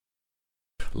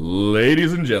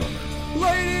Ladies and gentlemen.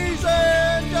 Ladies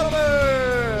and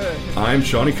gentlemen! I'm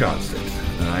Shawnee Constant,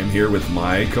 and I'm here with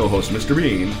my co-host, Mr.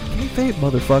 Bean. Kayfabe,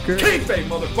 motherfucker. Kayfabe,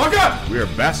 motherfucker! We are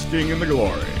basking in the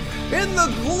glory. In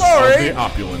the glory! Of the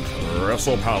opulent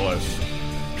Wrestle Palace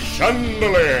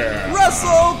Chandelier.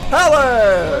 Wrestle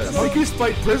Palace! Mikey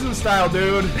Spike prison style,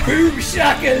 dude. Boom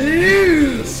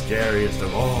shakaloo! The scariest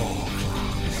of all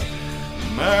clowns.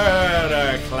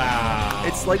 Murder Clown.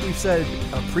 It's like we've said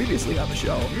previously on the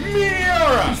show.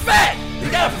 Miura. Fat!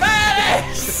 You got a fat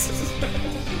ass!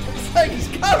 It's like he's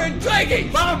covered in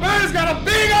drinking! Baba Bear's got a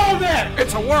big old neck!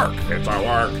 It's a work. It's a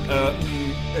work.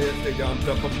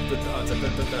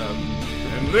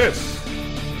 And this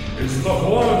is the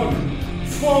One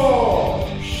Fall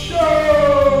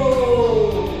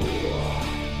Show!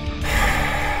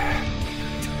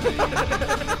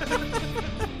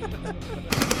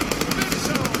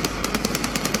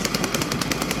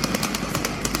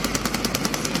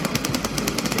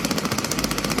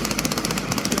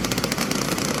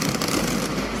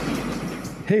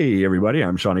 Hey, everybody,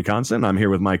 I'm Shawnee Constant. I'm here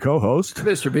with my co-host,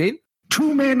 Mr. Bean.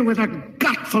 Two men with a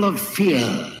gut full of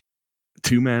fear.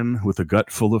 Two men with a gut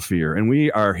full of fear. And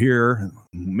we are here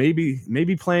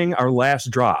maybe playing our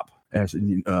last drop. That's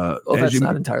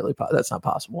not entirely that's not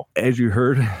possible. As you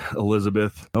heard,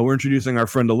 Elizabeth, we're introducing our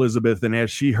friend Elizabeth, and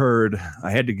as she heard,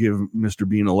 I had to give Mr.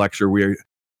 Bean a lecture.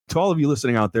 To all of you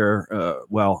listening out there,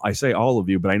 well, I say all of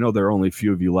you, but I know there are only a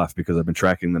few of you left because I've been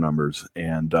tracking the numbers.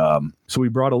 And so we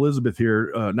brought Elizabeth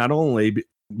here, not only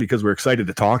because we're excited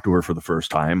to talk to her for the first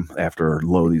time after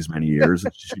these many years.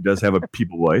 She does have a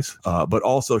people voice, but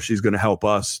also she's going to help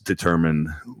us determine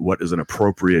what is an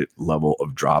appropriate level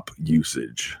of drop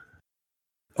usage.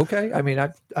 Okay. I mean,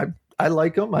 I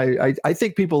like them. I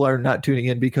think people are not tuning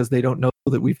in because they don't know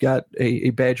that we've got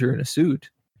a badger in a suit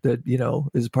that,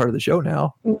 is part of the show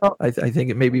now. No. I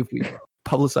think maybe if we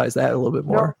publicize that a little bit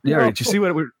more. No, yeah. Did you see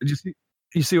what we're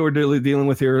dealing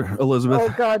with here, Elizabeth?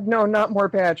 Oh God, no, not more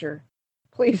badger.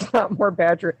 Please, not more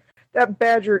badger. That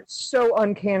badger is so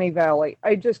uncanny valley.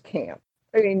 I just can't.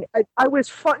 I mean, I was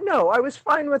fine. No, I was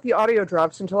fine with the audio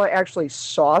drops until I actually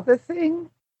saw the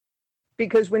thing.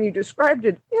 Because when you described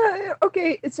it, yeah,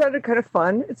 okay, it sounded kind of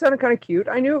fun. It sounded kind of cute.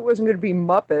 I knew it wasn't going to be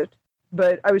Muppet,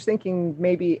 but I was thinking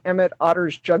maybe Emmett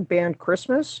Otter's Jug Band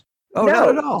Christmas. Oh, no,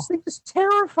 not at all. This thing is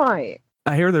terrifying.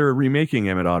 I hear they're remaking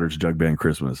Emmett Otter's Jug Band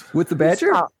Christmas. With the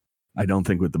badger? Stop. I don't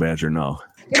think with the badger, no.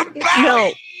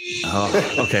 No.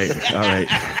 Oh, okay. All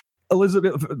right.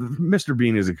 Elizabeth, Mr.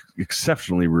 Bean is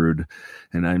exceptionally rude,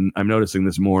 and I'm noticing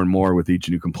this more and more with each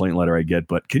new complaint letter I get,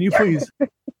 but can you please...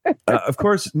 of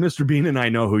course, Mr. Bean and I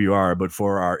know who you are, but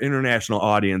for our international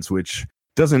audience, which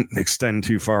doesn't extend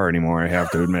too far anymore, I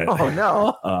have to admit. Oh,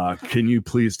 no. Can you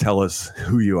please tell us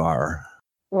who you are?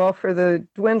 Well, for the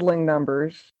dwindling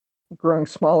numbers, growing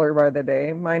smaller by the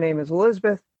day, my name is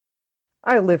Elizabeth.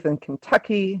 I live in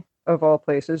Kentucky, of all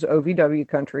places, OVW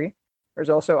country. There's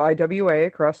also IWA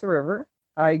across the river.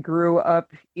 I grew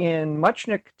up in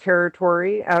Muchnick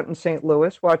territory out in St.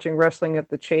 Louis, watching Wrestling at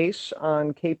the Chase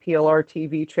on KPLR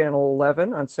TV Channel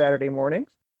 11 on Saturday mornings,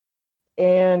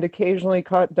 and occasionally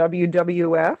caught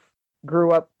WWF.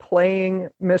 Grew up playing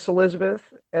Miss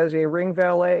Elizabeth as a ring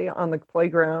valet on the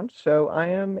playground, so I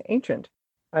am ancient.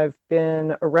 I've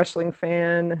been a wrestling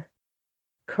fan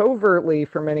covertly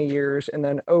for many years and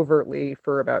then overtly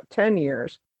for about 10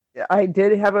 years. I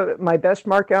did have my best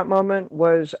markout moment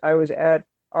was I was at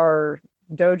our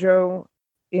dojo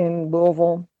in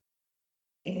Louisville,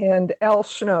 and Al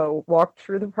Snow walked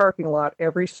through the parking lot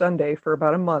every Sunday for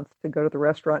about a month to go to the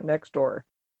restaurant next door.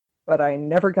 But I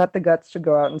never got the guts to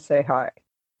go out and say hi.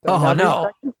 So oh,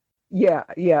 no.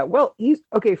 Yeah. Well,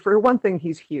 for one thing,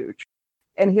 he's huge.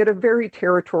 And he had a very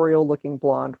territorial looking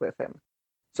blonde with him.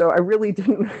 So I really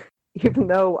didn't, even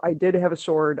though I did have a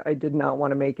sword, I did not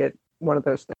want to make it one of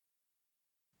those things.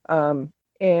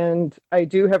 And I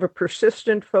do have a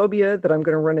persistent phobia that I'm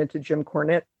going to run into Jim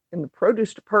Cornette in the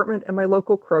produce department at my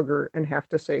local Kroger and have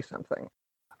to say something.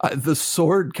 The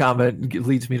sword comment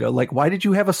leads me to why did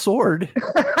you have a sword?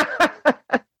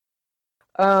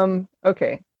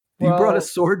 Okay. You brought a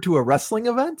sword to a wrestling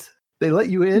event? They let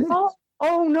you in? No.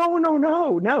 Oh,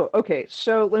 no. Okay,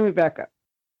 so let me back up.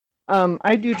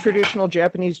 I do traditional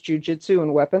Japanese jiu-jitsu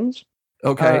and weapons.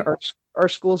 Okay. Our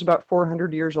school's about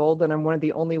 400 years old, and I'm one of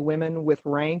the only women with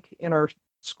rank in our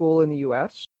school in the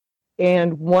U.S.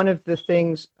 And one of the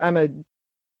things, I'm a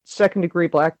second-degree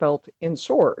black belt in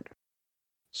sword.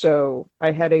 So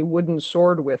I had a wooden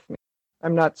sword with me.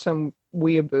 I'm not some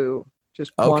weeaboo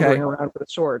just wandering around with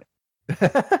a sword.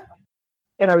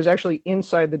 And I was actually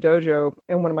inside the dojo,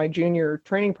 and one of my junior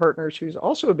training partners, who's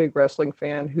also a big wrestling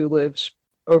fan, who lives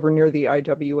over near the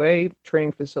IWA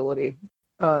training facility.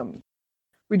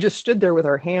 We just stood there with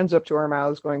our hands up to our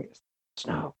mouths going,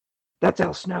 Snow, that's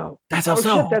El Snow. That's El Oh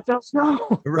Snow. shit, that's El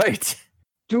Snow. Right.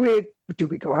 Do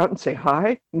we go out and say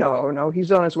hi? No,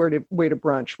 he's on his way to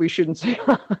brunch. We shouldn't say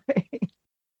hi.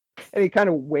 And he kind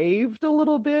of waved a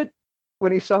little bit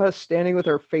when he saw us standing with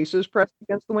our faces pressed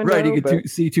against the window. Right, he could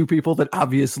see two people that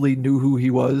obviously knew who he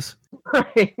was.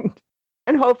 Right.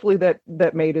 And hopefully that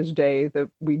made his day, that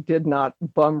we did not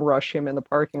bum rush him in the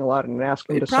parking lot and ask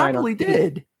him to sign up. It probably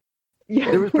did.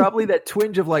 Yeah. There was probably that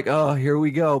twinge of like, oh, here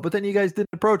we go. But then you guys didn't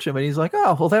approach him, and he's like,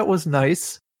 oh, well, that was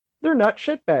nice. They're not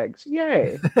shitbags.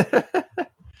 Yay.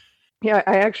 Yeah,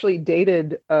 I actually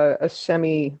dated a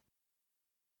semi-amateur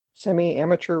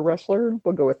wrestler.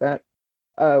 We'll go with that.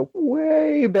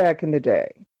 Way back in the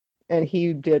day. And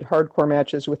he did hardcore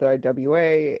matches with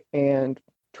IWA and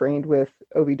trained with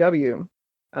OVW.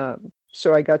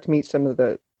 So I got to meet some of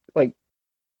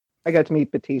I got to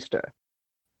meet Batista.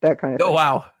 That kind of thing. Oh,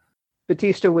 wow.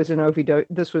 Batista was in OVW.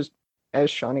 This was, as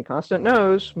Shawnee Constant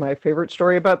knows, my favorite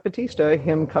story about Batista,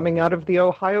 him coming out of the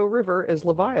Ohio River as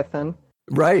Leviathan.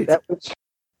 Right. That was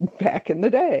back in the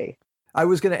day. I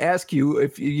was going to ask you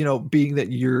if, being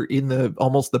that you're in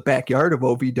almost the backyard of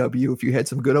OVW, if you had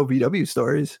some good OVW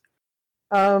stories.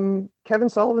 Kevin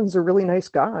Sullivan's a really nice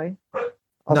guy.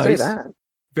 I'll say that.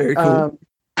 Very cool.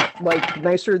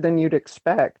 Nicer than you'd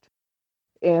expect,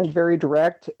 and very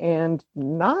direct, and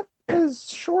not as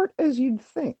short as you'd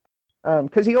think.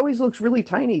 Because he always looks really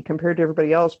tiny compared to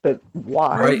everybody else, but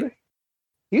wide. Right.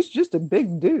 He's just a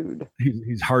big dude.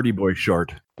 He's Hardy Boy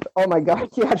short. Oh my God,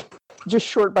 yeah, just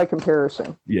short by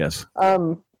comparison. Yes.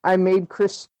 I made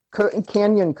Chris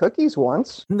Canyon cookies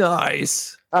once.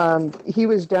 Nice. He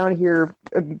was down here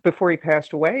before he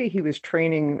passed away. He was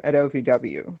training at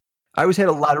OVW. I always had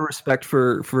a lot of respect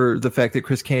for the fact that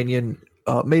Chris Canyon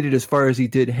made it as far as he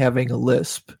did having a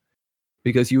lisp.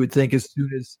 Because you would think as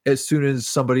soon as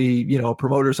somebody, a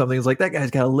promoter or something is like, that guy's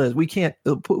got a lisp. We're going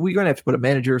to have to put a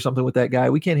manager or something with that guy.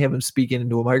 We can't have him speaking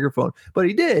into a microphone. But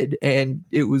he did. And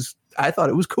I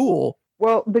thought it was cool.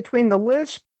 Well, between the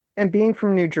lisp and being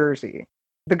from New Jersey,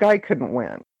 the guy couldn't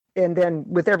win. And then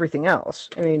with everything else,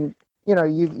 I mean,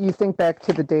 you think back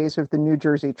to the days of the New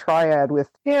Jersey Triad with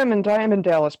him and Diamond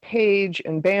Dallas Page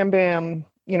and Bam Bam.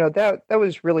 That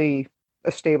was really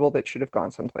a stable that should have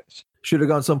gone someplace. Should have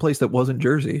gone someplace that wasn't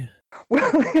Jersey.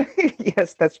 Well,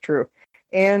 yes, that's true.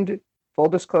 And full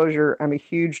disclosure, I'm a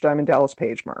huge Diamond Dallas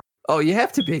Page mark. Oh, you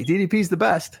have to be. DDP's the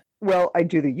best. Well, I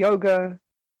do the yoga.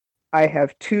 I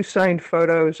have 2 signed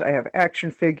photos. I have action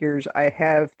figures. I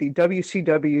have the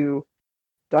WCW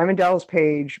Diamond Dallas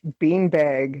Page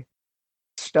beanbag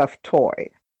stuffed toy.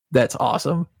 That's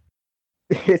awesome.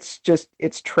 It's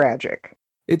tragic.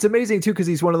 It's amazing, too, because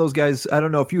he's one of those guys. I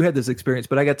don't know if you had this experience,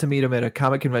 but I got to meet him at a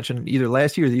comic convention either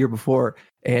last year or the year before.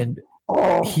 And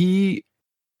he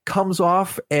comes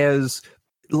off as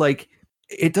like,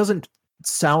 it doesn't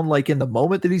sound like in the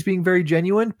moment that he's being very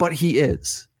genuine, but he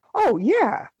is. Oh,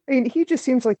 yeah. I mean, he just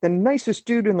seems like the nicest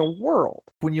dude in the world.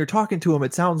 When you're talking to him,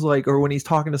 it sounds like, or when he's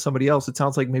talking to somebody else, it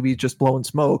sounds like maybe he's just blowing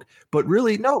smoke. But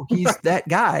really, no, he's that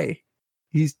guy.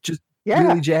 He's just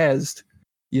really jazzed.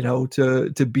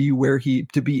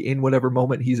 To be in whatever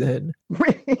moment he's in.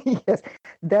 Yes,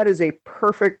 that is a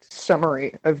perfect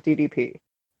summary of DDP.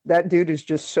 That dude is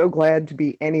just so glad to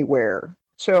be anywhere.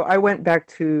 So I went back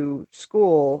to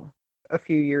school a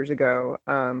few years ago.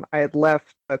 I had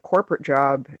left a corporate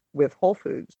job with Whole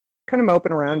Foods, kind of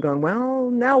moping around going,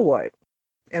 well, now what?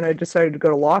 And I decided to go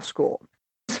to law school.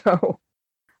 So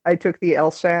I took the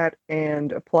LSAT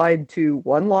and applied to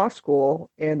one law school,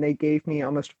 and they gave me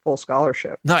almost a full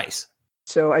scholarship. Nice.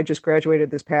 So I just graduated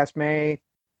this past May,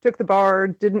 took the bar,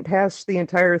 didn't pass the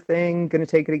entire thing, going to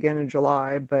take it again in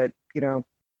July, but,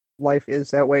 life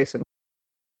is that way sometimes.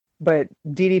 But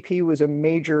DDP was a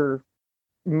major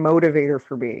motivator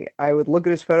for me. I would look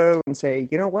at his photo and say,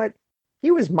 you know what?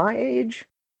 He was my age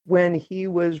when he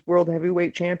was World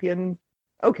Heavyweight Champion.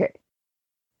 Okay.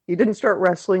 He didn't start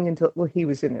wrestling until he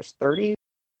was in his 30s.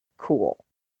 Cool.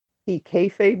 He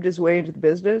kayfabed his way into the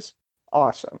business.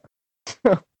 Awesome.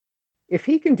 If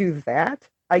he can do that,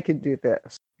 I can do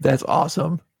this. That's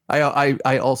awesome.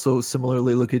 I also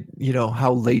similarly look at,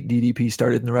 how late DDP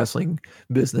started in the wrestling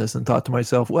business and thought to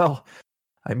myself, well,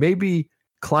 I may be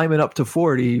climbing up to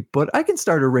 40, but I can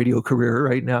start a radio career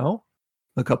right now.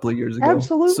 A couple of years ago.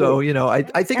 Absolutely. So,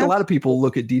 I think a lot of people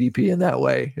look at DDP in that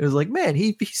way. It was like, man,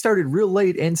 he started real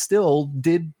late and still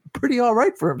did pretty all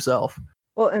right for himself.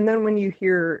 Well, and then when you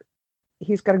hear,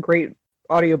 he's got a great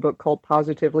audiobook called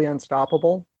Positively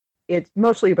Unstoppable. It's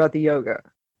mostly about the yoga,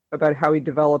 about how he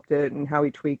developed it and how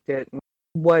he tweaked it. And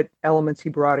what elements he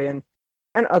brought in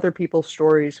and other people's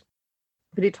stories.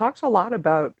 But he talks a lot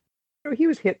about, he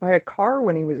was hit by a car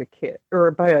when he was a kid,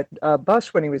 or by a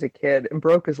bus when he was a kid, and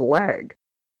broke his leg.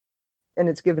 And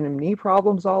it's given him knee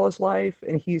problems all his life,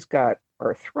 and he's got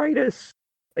arthritis.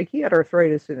 Like, he had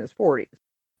arthritis in his 40s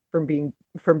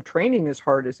from training as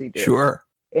hard as he did. Sure.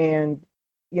 And,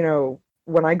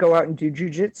 when I go out and do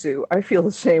jujitsu, I feel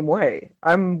the same way.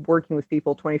 I'm working with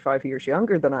people 25 years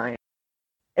younger than I am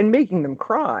and making them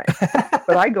cry.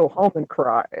 But I go home and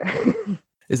cry.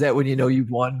 Is that when you know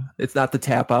you've won? It's not the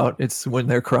tap out. It's when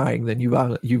they're crying, then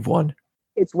you've won.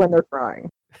 It's when they're crying.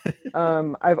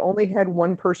 I've only had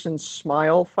one person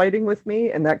smile fighting with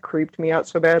me, and that creeped me out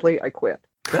so badly, I quit.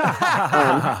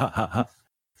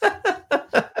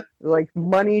 Like,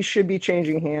 money should be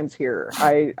changing hands here.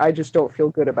 I just don't feel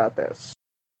good about this.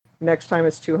 Next time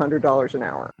it's $200 an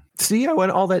hour. See, I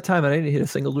went all that time and I didn't hit a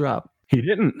single drop. He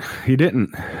didn't.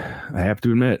 I have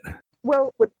to admit.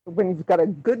 Well, when you've got a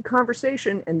good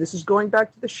conversation, and this is going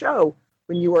back to the show,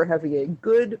 when you are having a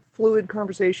good, fluid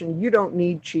conversation, you don't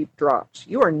need cheap drops.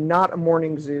 You are not a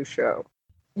morning zoo show.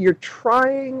 You're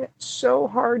trying so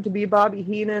hard to be Bobby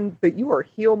Heenan, but you are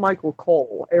heel Michael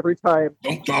Cole every time.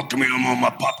 Don't talk to me. I'm on my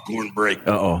popcorn break.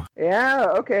 Uh-oh. Yeah,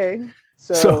 okay.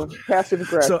 So passive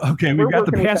aggressive. So, okay, we've got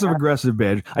the passive aggressive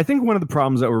badge. I think one of the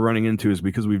problems that we're running into is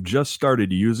because we've just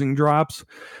started using drops.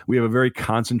 We have a very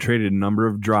concentrated number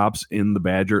of drops in the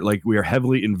Badger. Like, we are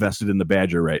heavily invested in the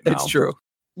Badger right now. It's true.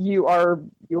 You are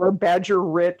Badger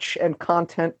rich and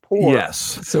content poor. Yes.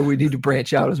 So we need to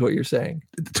branch out, is what you're saying.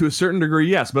 To a certain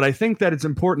degree, yes. But I think that it's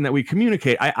important that we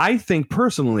communicate. I think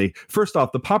personally, first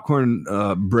off, the popcorn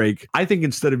break, I think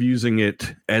instead of using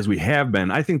it as we have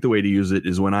been, I think the way to use it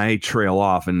is when I trail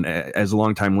off. And as a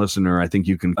longtime listener, I think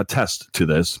you can attest to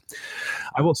this.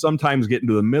 I will sometimes get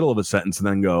into the middle of a sentence and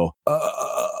then go,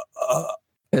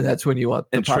 And that's when you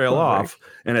want the and trail popcorn off.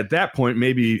 And at that point,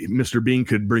 maybe Mr. Bean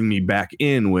could bring me back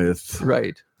in with...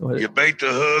 break. Right. You bait the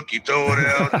hook, you throw it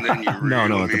out, and then you reel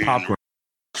No, them the in. popcorn.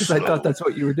 Because I thought that's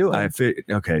what you were doing.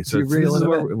 Okay, so You this reel is it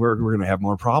where in. we're going to have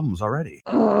more problems already.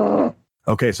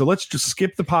 Okay, so let's just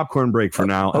skip the popcorn break for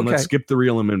now, and let's skip the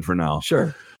reel them in for now.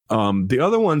 Sure. The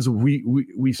other ones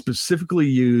we specifically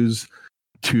use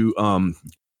to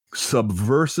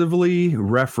subversively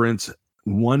reference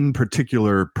one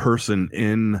particular person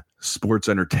in sports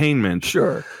entertainment.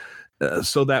 Sure.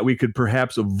 So that we could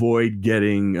perhaps avoid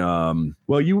getting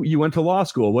you went to law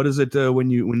school. What is it when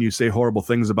you say horrible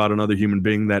things about another human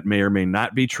being that may or may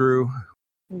not be true?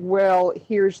 Well,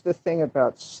 here's the thing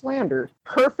about slander.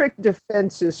 Perfect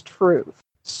defense is truth.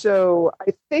 So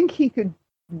I think he could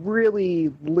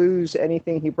really lose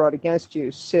anything he brought against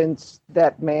you, since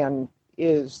that man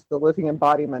is the living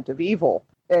embodiment of evil.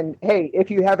 And hey,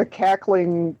 if you have a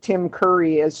cackling Tim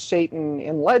Curry as Satan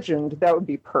in Legend, that would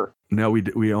be perfect. No,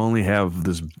 we only have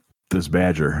this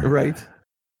Badger. Right.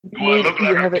 Do I look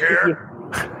like I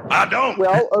care? I don't.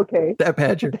 Well, okay. That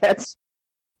Badger.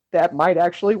 That might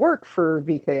actually work for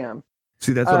VKM.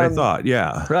 See, that's what I thought.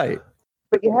 Yeah. Right.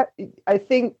 But I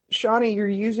think, Shawnee, you're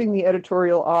using the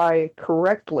editorial eye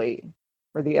correctly,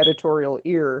 or the editorial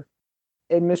ear,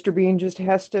 and Mr. Bean just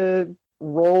has to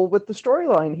roll with the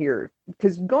storyline here.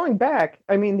 Because going back,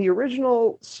 I mean, the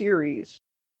original series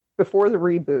before the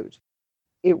reboot,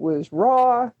 it was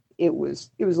raw. It was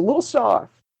a little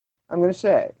soft, I'm going to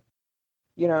say.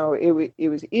 You know, it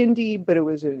was indie, but it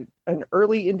was an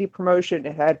early indie promotion.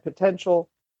 It had potential.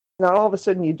 Now all of a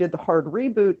sudden you did the hard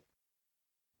reboot,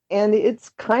 and it's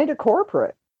kind of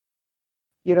corporate.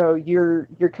 You know, you're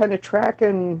kind of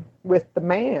tracking with the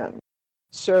man.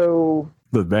 So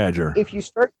The Badger. if you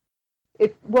start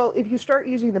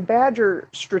using the Badger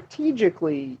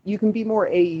strategically, you can be more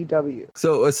AEW.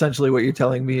 So essentially what you're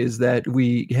telling me is that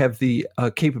we have the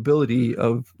capability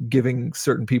of giving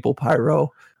certain people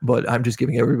pyro, but I'm just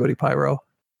giving everybody pyro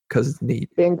because it's neat.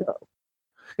 Bingo.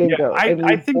 Yeah,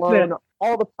 I think that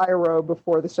all the pyro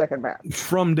before the second match.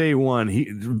 from day one,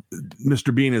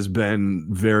 Mr. Bean has been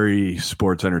very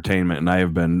sports entertainment, and I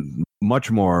have been much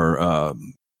more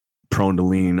prone to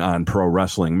lean on pro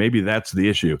wrestling. Maybe that's the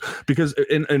issue, because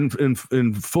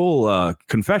in full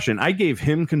confession, I gave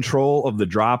him control of the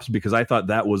drops because I thought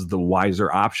that was the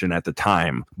wiser option at the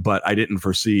time, but I didn't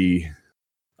foresee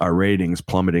our ratings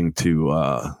plummeting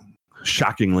to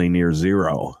shockingly near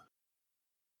zero.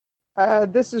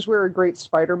 This is where a great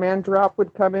Spider-Man drop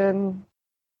would come in.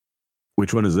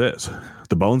 Which one is this?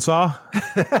 The bone saw?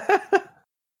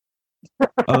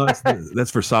 Oh,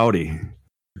 that's for Saudi.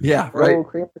 Yeah, right. Oh,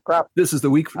 cream the crop. This is the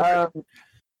week for it.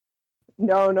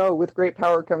 No. With great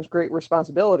power comes great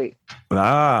responsibility.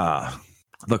 Ah,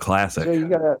 the classic. So you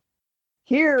gotta.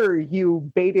 Here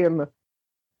you bait him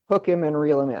hook him and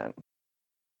reel him in.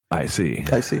 I see.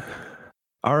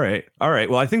 All right.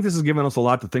 Well, I think this has given us a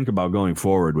lot to think about going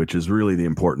forward, which is really the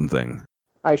important thing.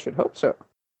 I should hope so.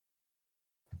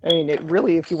 I mean, it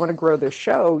really, if you want to grow this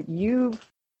show,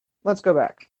 let's go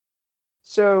back.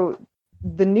 So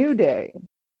the New Day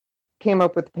came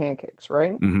up with the pancakes,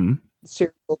 right? Mm-hmm. The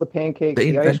cereal, the pancakes. They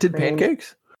invented ice cream.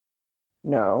 pancakes?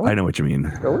 No. I know what you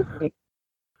mean. Go with me.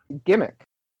 Gimmick.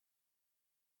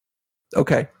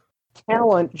 Okay.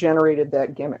 Talent generated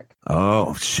that gimmick.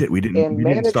 Oh shit! We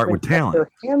didn't start with talent. Their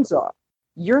hands off.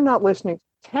 You're not listening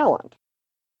to talent.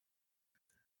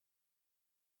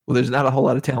 Well, there's not a whole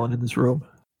lot of talent in this room.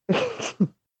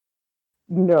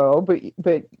 No,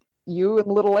 but you and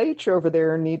Little H over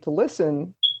there need to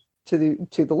listen to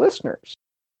the listeners.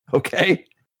 Okay.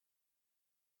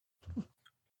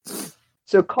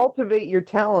 So cultivate your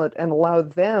talent and allow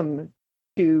them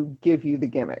to give you the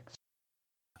gimmicks.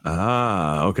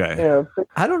 Ah, okay. You know,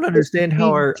 I don't understand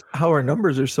how our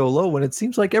numbers are so low when it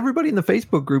seems like everybody in the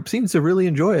Facebook group seems to really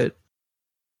enjoy it.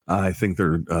 I think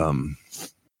they're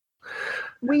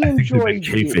we enjoy you.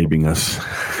 kayfabing us.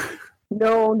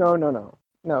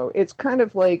 No. It's kind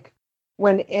of like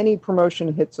when any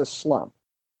promotion hits a slump.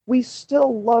 We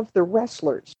still love the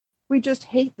wrestlers. We just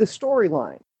hate the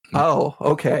storyline. Oh,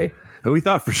 okay. We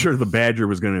thought for sure the Badger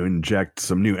was going to inject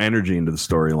some new energy into the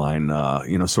storyline.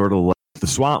 Sort of like the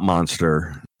Swamp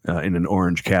Monster in an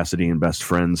Orange Cassidy and Best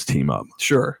Friends team up.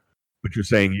 Sure. But you're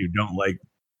saying you don't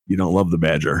love the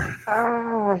Badger.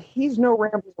 He's no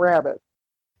Ramble Rabbit.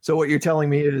 So what you're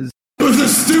telling me is It was a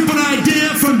stupid idea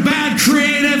from bad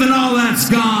creative and all that's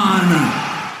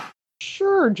gone.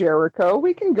 Sure, Jericho,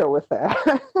 we can go with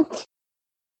that.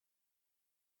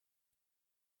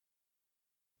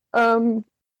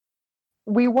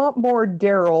 We want more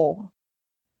Daryl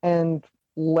and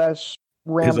less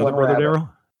Ramblin' His other brother, Rabbit. Daryl?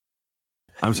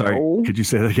 I'm sorry. No. Could you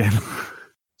say that again?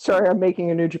 Sorry, I'm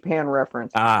making a New Japan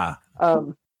reference.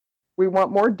 We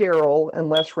want more Daryl and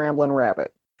less Ramblin'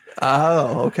 Rabbit.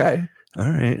 Oh, okay. All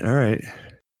right.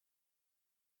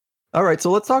 All right,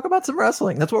 so let's talk about some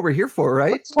wrestling. That's what we're here for,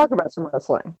 right? Let's talk about some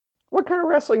wrestling. What kind of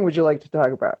wrestling would you like to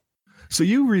talk about? So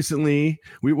you recently,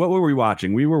 what were we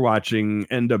watching? We were watching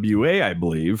NWA, I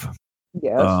believe.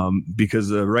 Yes.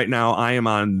 Because right now I am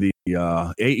on the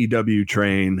AEW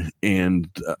train and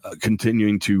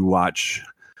continuing to watch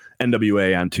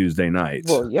NWA on Tuesday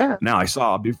nights. Well, yeah. Now I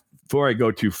saw, before I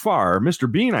go too far, Mr.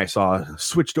 Bean I saw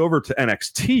switched over to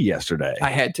NXT yesterday. I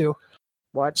had to.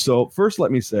 What? So first let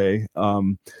me say,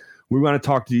 we want to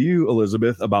talk to you,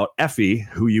 Elizabeth, about Effy,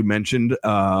 who you mentioned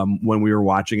when we were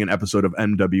watching an episode of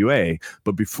NWA.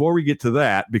 But before we get to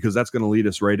that, because that's going to lead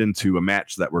us right into a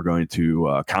match that we're going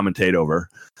to commentate over.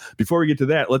 Before we get to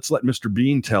that, let's let Mr.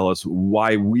 Bean tell us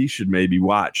why we should maybe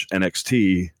watch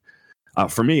NXT.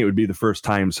 For me, it would be the first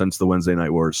time since the Wednesday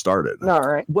Night Wars started. All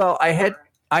right. Well, I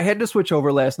had to switch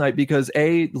over last night because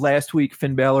last week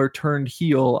Finn Balor turned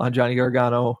heel on Johnny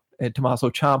Gargano and Tommaso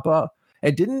Ciampa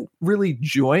and didn't really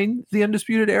join the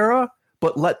Undisputed Era,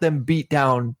 but let them beat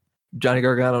down Johnny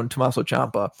Gargano and Tommaso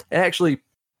Ciampa and actually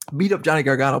beat up Johnny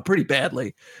Gargano pretty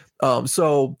badly.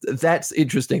 So that's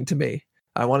interesting to me.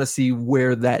 I want to see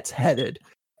where that's headed.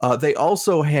 They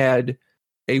also had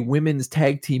a women's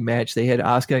tag team match. They had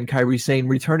Asuka and Kairi Sane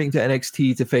returning to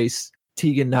NXT to face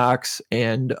Tegan Nox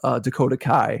and Dakota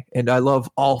Kai. And I love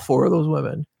all four of those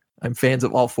women. I'm fans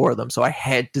of all four of them. So I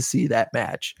had to see that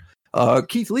match.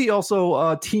 Keith Lee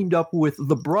also teamed up with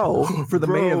the Bro for the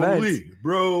main event.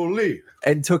 Bro Lee.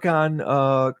 And took on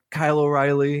Kyle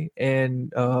O'Reilly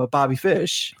and Bobby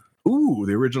Fish. Ooh,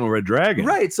 the original Red Dragon.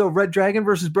 Right. So Red Dragon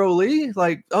versus Bro Lee.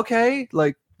 Like, okay,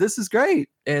 like this is great.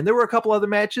 And there were a couple other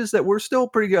matches that were still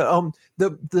pretty good.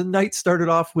 The night started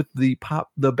off with the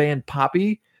band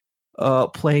Poppy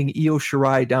playing Io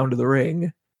Shirai down to the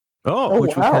ring.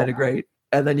 Which was kind of great.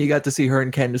 And then you got to see her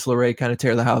and Candice LeRae kind of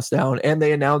tear the house down. And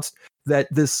they announced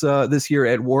that this year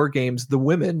at War Games, the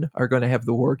women are going to have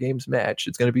the War Games match.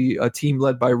 It's going to be a team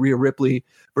led by Rhea Ripley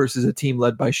versus a team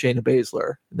led by Shayna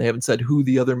Baszler. And they haven't said who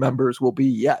the other members will be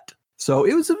yet. So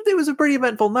it was a pretty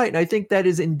eventful night. And I think that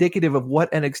is indicative of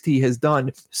what NXT has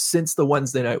done since the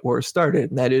Wednesday Night Wars started.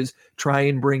 And that is try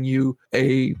and bring you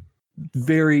a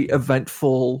very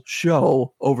eventful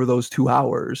show over those 2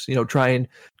 hours, try and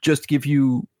just give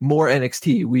you more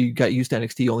NXT. We got used to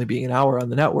NXT only being an hour on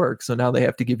the network. So now they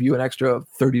have to give you an extra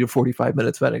 30 to 45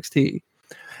 minutes of NXT.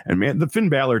 And man, the Finn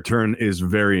Balor turn is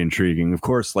very intriguing. Of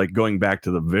course, like going back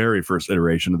to the very first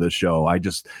iteration of this show, I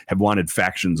just have wanted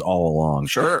factions all along.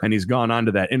 Sure. And he's gone on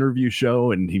to that interview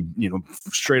show and he,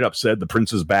 straight up said the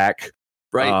Prince is back.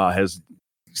 Right. Has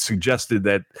suggested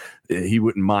that he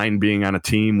wouldn't mind being on a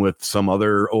team with some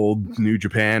other old New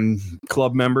Japan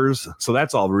club members. So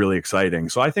that's all really exciting.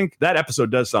 So I think that episode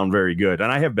does sound very good.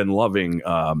 And I have been loving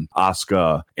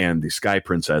Asuka and the Sky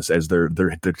Princess as their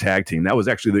tag team. That was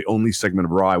actually the only segment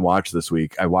of Raw I watched this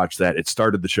week. I watched that. It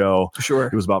started the show. Sure.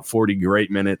 It was about 40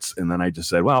 great minutes. And then I just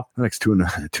said, well, the next two and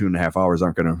a half hours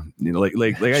aren't going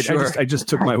to, Sure. I just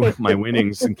took my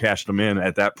winnings and cashed them in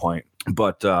at that point.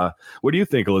 But what do you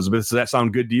think, Elizabeth? Does that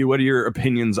sound good to you? What are your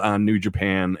opinions on New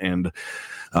Japan and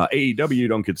AEW? You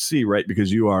don't get to see, right?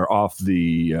 Because you are off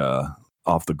the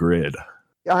grid.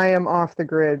 I am off the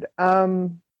grid.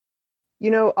 I'll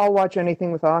watch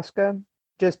anything with Asuka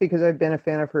just because I've been a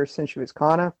fan of her since she was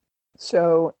Kana.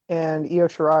 So, and Io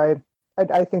Shirai,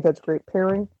 I think that's a great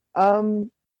pairing.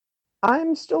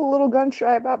 I'm still a little gun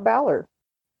shy about Balor.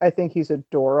 I think he's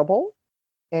adorable.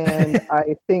 And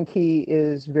I think he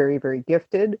is very, very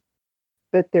gifted.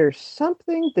 But there's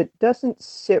something that doesn't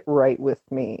sit right with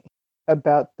me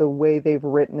about the way they've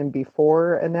written him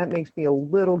before. And that makes me a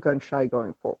little gun shy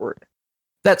going forward.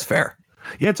 That's fair.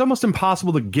 Yeah, it's almost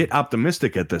impossible to get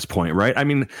optimistic at this point, right? I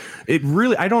mean, it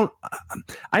really, I don't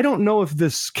know if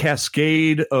this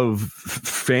cascade of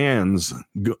fans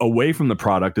away from the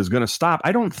product is going to stop.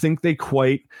 I don't think they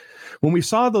quite. When we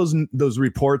saw those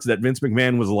reports that Vince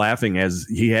McMahon was laughing as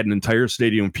he had an entire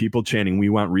stadium of people chanting, "We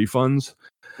want refunds,"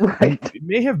 Right. It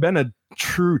may have been a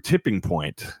true tipping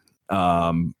point.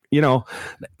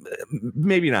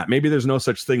 Maybe not. Maybe there's no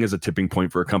such thing as a tipping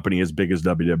point for a company as big as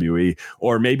WWE,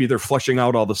 or maybe they're flushing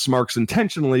out all the smarks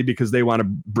intentionally because they want to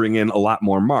bring in a lot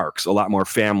more marks, a lot more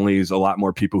families, a lot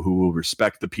more people who will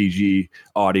respect the PG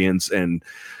audience and,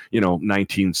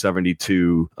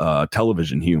 1972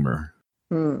 television humor.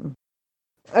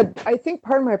 I think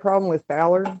part of my problem with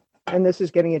Balor, and this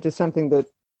is getting into something that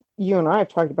you and I have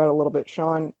talked about a little bit,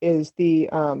 Sean, is the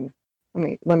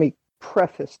let me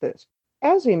preface this.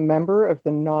 As a member of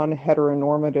the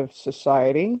non-heteronormative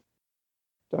society,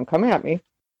 don't come at me,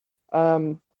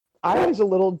 I was a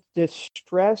little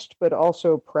distressed but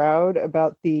also proud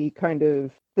about the kind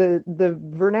of the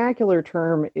vernacular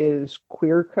term is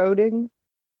queer coding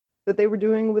that they were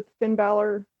doing with Finn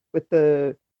Balor, with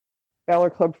the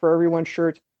Balor Club for Everyone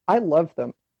shirts. I love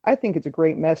them. I think it's a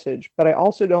great message, but I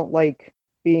also don't like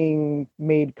being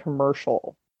made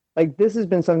commercial. Like, this has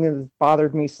been something that's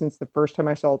bothered me since the first time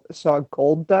I saw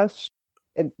Gold Dust,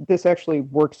 and this actually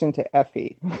works into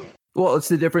Effy. Well, it's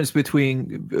the difference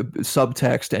between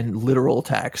subtext and literal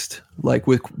text. Like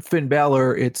with Finn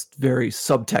Balor, it's very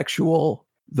subtextual,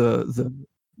 the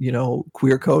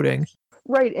queer coding.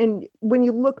 Right, and when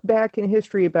you look back in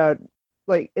history about,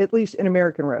 like, at least in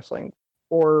American wrestling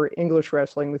or English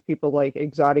wrestling with people like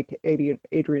Exotic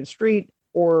Adrian Street,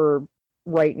 or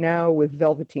right now with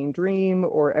Velveteen Dream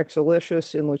or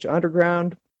Exalicious in Lucha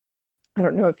Underground. I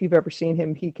don't know if you've ever seen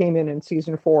him. He came in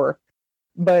season 4.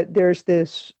 But there's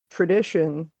this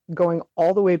tradition going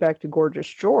all the way back to Gorgeous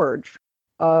George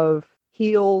of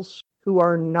heels who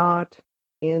are not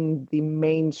in the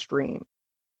mainstream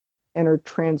and are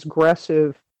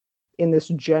transgressive in this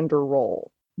gender role.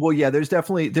 Well, yeah, there's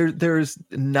definitely there's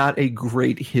not a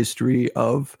great history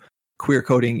of queer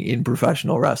coding in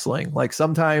professional wrestling. Like,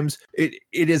 sometimes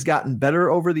it has gotten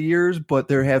better over the years, but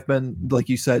there have been, like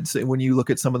you said, when you look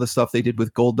at some of the stuff they did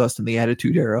with Goldust in the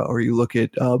Attitude Era, or you look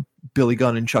at Billy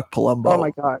Gunn and Chuck Palumbo. Oh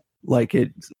my God. Like,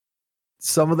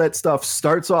 some of that stuff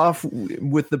starts off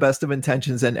with the best of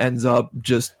intentions and ends up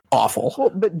just awful. Well,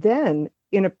 but then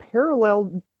in a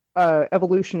parallel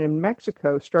evolution in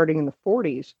Mexico, starting in the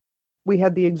 40s, we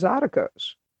had the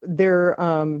Exoticos. They're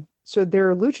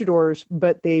luchadors,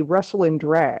 but they wrestle in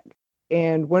drag.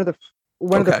 And one of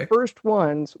the first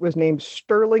ones was named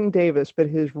Sterling Davis, but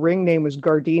his ring name was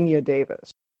Gardenia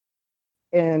Davis.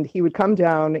 And he would come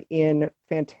down in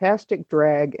fantastic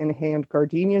drag and hand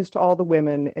gardenias to all the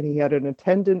women, and he had an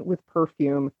attendant with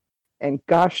perfume. And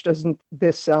gosh, doesn't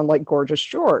this sound like Gorgeous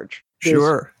George?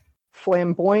 Sure.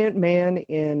 Flamboyant man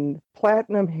in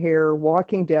platinum hair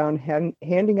walking down,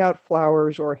 handing out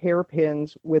flowers or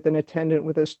hairpins with an attendant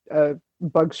with a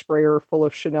bug sprayer full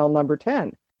of Chanel number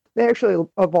 10. They actually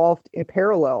evolved in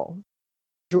parallel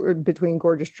between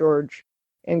Gorgeous George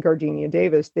and Gardenia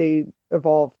Davis. They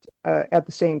evolved at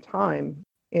the same time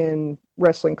in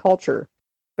wrestling culture.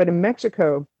 But in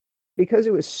Mexico, because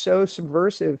it was so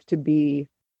subversive to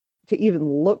even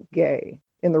look gay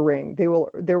in the ring, they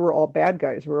were all bad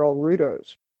guys. They were all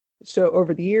rudos. So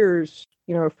over the years,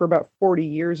 for about 40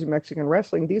 years in Mexican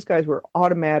wrestling, these guys were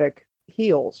automatic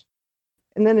heels.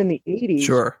 And then in the 80s,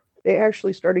 sure, they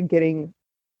actually started getting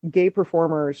gay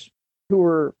performers who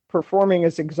were performing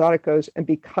as exoticos and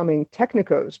becoming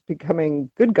technicos, becoming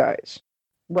good guys.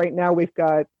 right now we've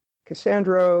got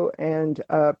Cassandro and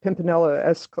Pimpinella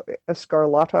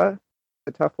Escarlata,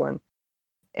 a tough one.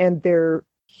 And they're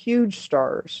huge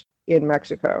stars in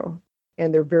Mexico,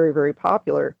 and they're very, very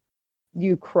popular.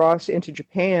 You cross into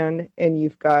Japan, and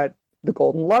you've got the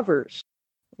Golden Lovers,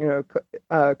 Kota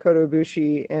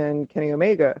Ibushi and Kenny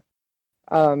Omega.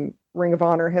 Ring of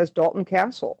Honor has Dalton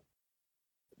Castle.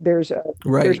 There's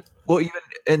well, even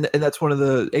and that's one of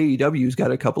the AEW's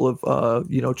got a couple of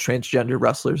transgender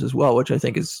wrestlers as well, which I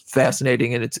think is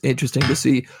fascinating, and it's interesting to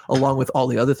see, along with all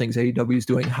the other things AEW is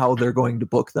doing, how they're going to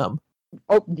book them.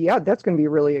 Oh yeah, that's going to be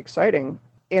really exciting.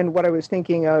 And what I was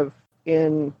thinking of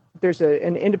there's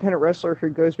an independent wrestler who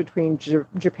goes between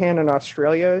Japan and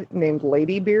Australia named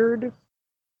Ladybeard.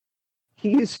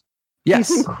 He's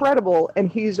incredible,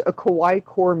 and he's a kawaii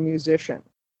core musician.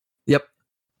 Yep.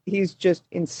 He's just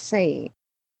insane.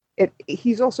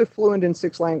 He's also fluent in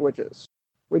 6 languages,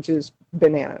 which is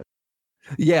bananas.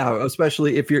 Yeah,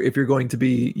 especially if you're going to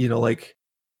be,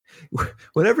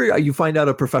 whenever you find out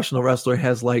a professional wrestler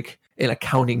has like an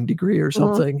accounting degree or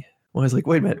something, I was like,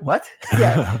 wait a minute, what?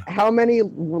 Yeah. How many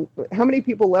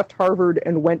people left Harvard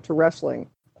and went to wrestling?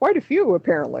 Quite a few,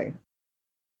 apparently.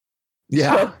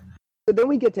 Yeah. So then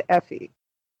we get to Effy,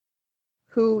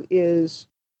 who is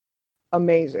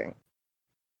amazing.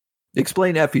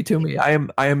 Explain Effy to me. I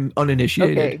am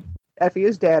uninitiated. Okay. Effy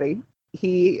is daddy.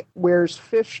 He wears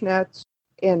fishnets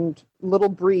and little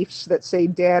briefs that say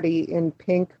daddy in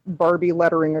pink Barbie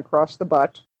lettering across the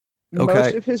butt. Okay.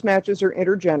 Most of his matches are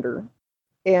intergender,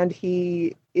 and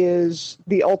he is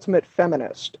the ultimate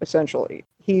feminist, essentially.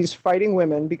 He's fighting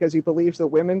women because he believes that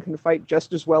women can fight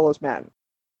just as well as men.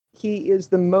 He is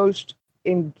the most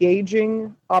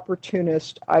engaging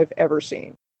opportunist I've ever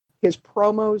seen. His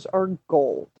promos are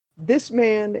gold. This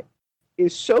man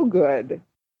is so good.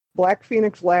 Black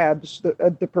Phoenix Labs,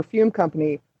 the perfume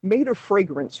company, made a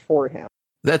fragrance for him.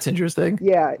 That's interesting.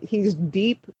 Yeah, he's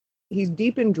deep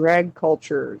in drag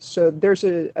culture. So there's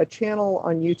a channel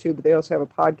on YouTube. They also have a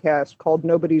podcast called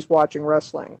Nobody's Watching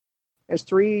Wrestling. It's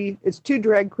 2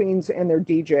 drag queens and their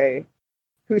DJ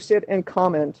who sit and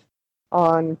comment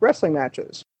on wrestling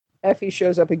matches. Effy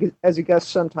shows up as a guest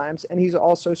sometimes, and he's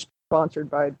also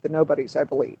sponsored by the Nobodies, I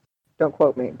believe. Don't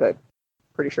quote me, but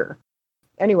pretty sure.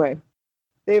 Anyway,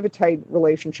 they have a tight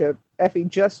relationship. Effy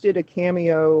just did a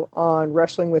cameo on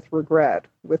Wrestling with Regret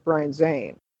with Brian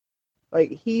Zane.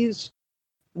 Like, he's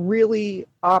really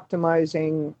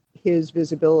optimizing his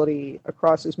visibility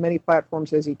across as many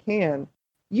platforms as he can.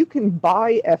 You can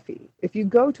buy Effy. If you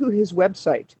go to his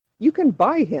website, you can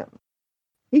buy him.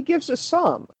 He gives a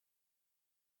sum.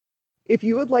 If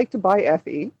you would like to buy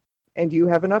Effy and you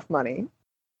have enough money,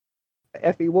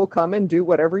 Effy will come and do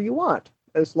whatever you want,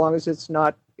 as long as it's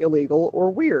not illegal or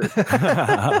weird.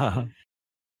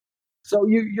 So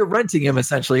you're renting him,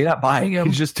 essentially. You're not buying him.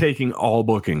 He's just taking all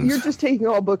bookings. You're just taking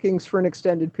all bookings for an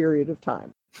extended period of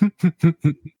time.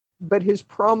 But his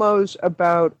promos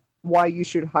about why you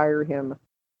should hire him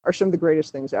are some of the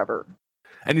greatest things ever.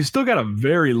 And he's still got a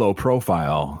very low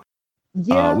profile.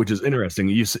 Yeah, which is interesting.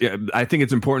 I think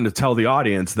it's important to tell the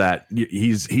audience that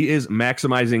he is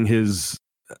maximizing his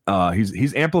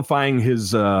he's amplifying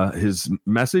his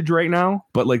message right now,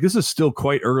 but like this is still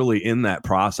quite early in that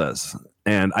process,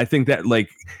 and I think that like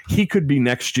he could be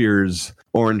next year's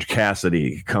Orange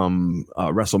Cassidy come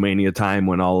WrestleMania time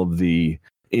when all of the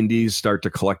indies start to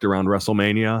collect around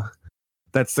WrestleMania.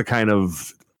 That's the kind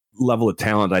of level of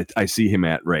talent I see him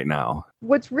at right now.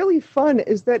 What's really fun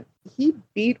is that he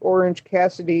beat Orange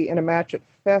Cassidy in a match at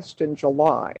Fest in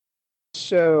July.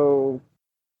 So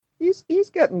he's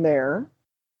getting there.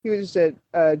 He was at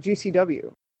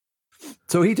GCW.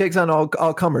 So he takes on all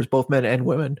comers, both men and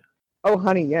women. Oh,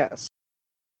 honey, yes.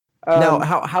 Now,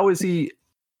 how is he?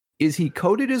 Is he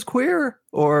coded as queer,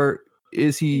 or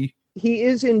is he? He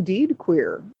is indeed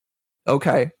queer.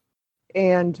 Okay.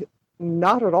 And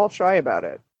not at all shy about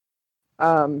it.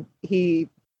 He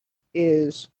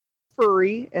is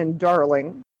furry and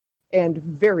darling and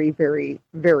very, very,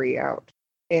 very out.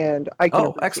 And I can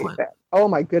appreciate that. Oh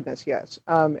my goodness, yes.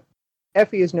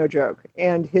 Effy is no joke.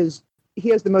 And he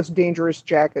has the most dangerous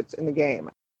jackets in the game.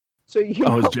 So his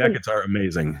jackets are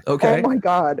amazing. Okay. Oh my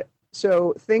God.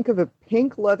 So think of a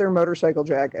pink leather motorcycle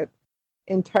jacket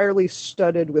entirely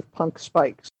studded with punk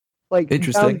spikes. Like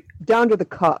interesting. Down to the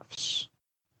cuffs.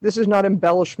 This is not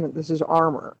embellishment, this is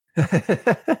armor.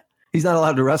 He's not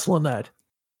allowed to wrestle in that.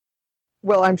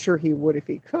 Well, I'm sure he would if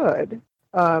he could.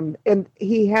 And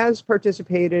he has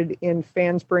participated in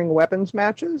fans bring weapons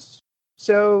matches.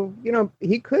 So,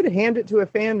 he could hand it to a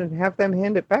fan and have them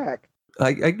hand it back.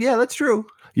 Yeah, that's true.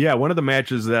 Yeah, one of the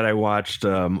matches that I watched,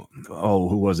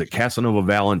 who was it? Casanova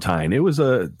Valentine. It was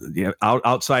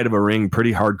outside of a ring,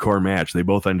 pretty hardcore match. They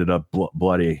both ended up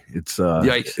bloody. It's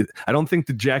Yikes. I don't think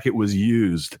the jacket was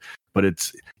used, but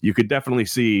you could definitely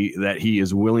see that he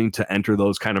is willing to enter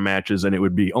those kind of matches, and it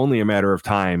would be only a matter of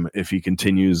time if he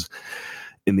continues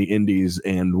in the indies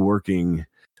and working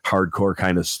hardcore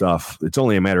kind of stuff. It's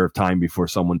only a matter of time before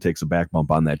someone takes a back bump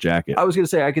on that jacket. I was going to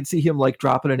say, I could see him like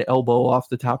dropping an elbow off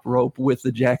the top rope with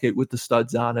the jacket with the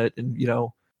studs on it. And,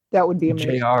 that would be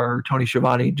amazing. JR or Tony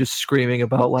Schiavone just screaming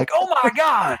about like, oh my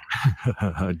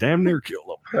God. Damn near killed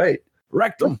him. Right.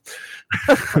 Wrecked him.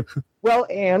 Well,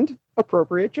 and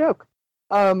appropriate joke.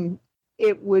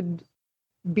 It would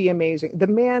be amazing. The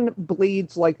man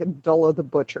bleeds like Abdullah the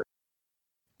Butcher.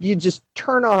 You just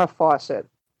turn on a faucet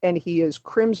and he is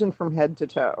crimson from head to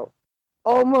toe,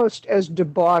 almost as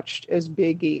debauched as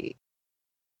Big E.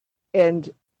 And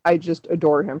I just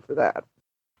adore him for that.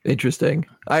 Interesting.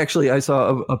 I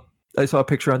saw a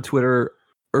picture on Twitter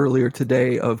earlier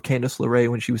today of Candice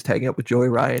LeRae when she was tagging up with Joey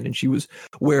Ryan, and she was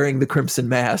wearing the crimson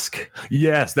mask.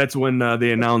 Yes, that's when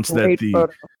they announced that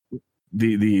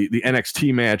the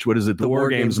NXT match, what is it? The War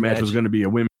Games match was going to be a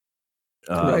women.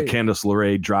 Right. Candice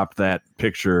LeRae dropped that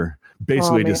picture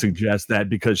basically to suggest that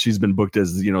because she's been booked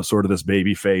as, sort of this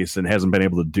baby face and hasn't been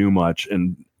able to do much.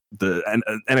 And the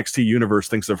NXT universe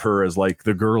thinks of her as like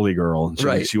the girly girl.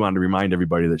 And she wanted to remind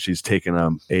everybody that she's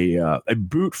taken a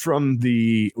boot from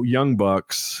the Young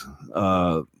Bucks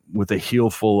with a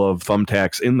heel full of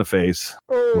thumbtacks in the face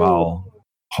while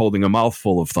holding a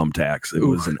mouthful of thumbtacks. It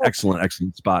was an excellent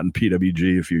spot in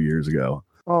PWG a few years ago.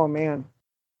 Oh, man.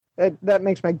 That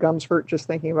makes my gums hurt just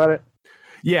thinking about it.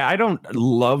 Yeah, I don't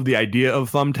love the idea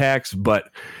of thumbtacks, but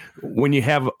when you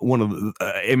have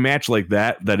a match like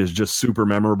that is just super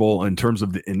memorable in terms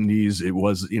of the indies, it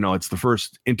was, it's the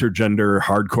first intergender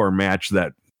hardcore match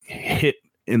that hit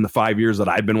in the 5 years that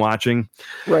I've been watching.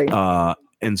 Right.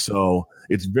 And so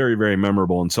it's very, very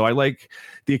memorable. And so I like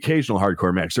the occasional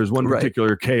hardcore match. There's one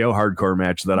particular KO hardcore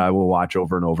match that I will watch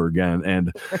over and over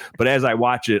again. But as I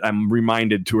watch it, I'm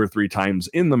reminded 2 or 3 times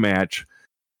in the match,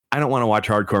 I don't want to watch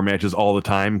hardcore matches all the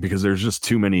time because there's just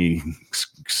too many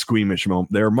squeamish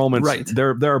moments. There are moments,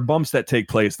 there are bumps that take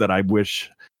place that I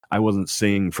wish I wasn't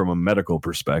seeing from a medical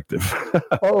perspective.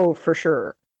 Oh, for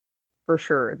sure. For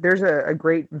sure. There's a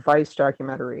great Vice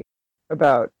documentary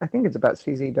I think it's about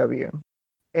CZW.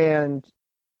 And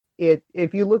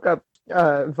if you look up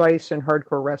Vice and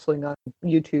hardcore wrestling on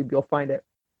YouTube, you'll find it.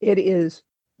 It is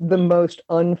the most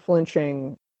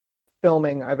unflinching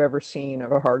filming I've ever seen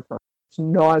of a hardcore. It's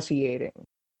nauseating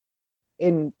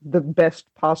in the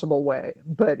best possible way,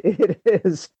 but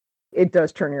it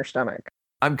does turn your stomach.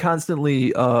 I'm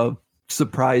constantly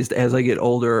surprised as I get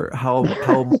older how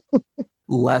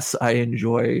less I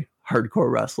enjoy hardcore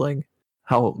wrestling.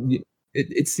 How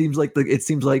it seems like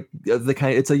the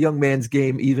kind. It's a young man's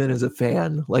game, even as a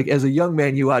fan. Like as a young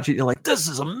man, you watch it, and you're like, "This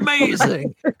is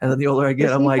amazing," and then the older I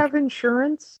get, I'm like, "Have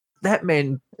insurance? That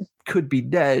man could be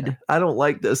dead. I don't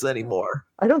like this anymore.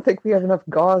 I don't think we have enough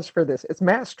gauze for this. It's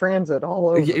mass transit all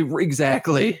over."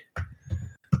 Exactly.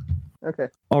 Okay.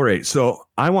 All right. So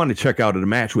I want to check out a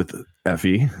match with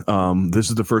Effy. This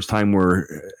is the first time we're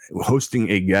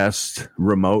hosting a guest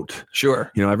remote.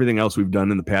 Sure. Everything else we've done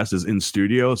in the past is in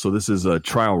studio. So this is a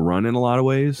trial run in a lot of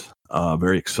ways.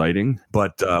 Very exciting.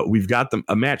 But we've got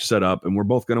a match set up, and we're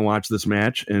both going to watch this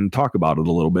match and talk about it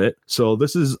a little bit. So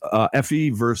this is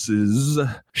Effy versus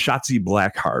Shotzi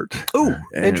Blackheart. Oh,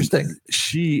 interesting.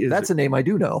 That's a name I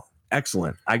do know.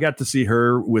 Excellent. I got to see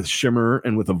her with Shimmer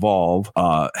and with Evolve.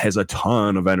 Has a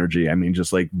ton of energy. I mean,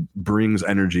 just like brings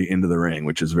energy into the ring,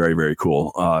 which is very, very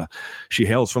cool. She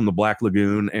hails from the Black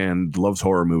Lagoon and loves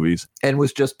horror movies. And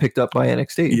was just picked up by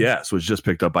NXT. Yes, was just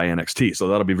picked up by NXT. So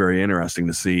that'll be very interesting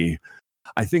to see.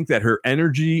 I think that her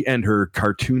energy and her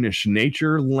cartoonish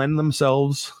nature lend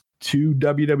themselves to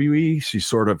WWE. She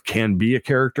sort of can be a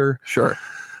character. Sure.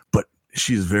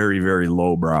 She's very, very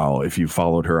lowbrow if you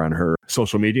followed her on her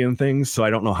social media and things. So I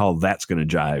don't know how that's going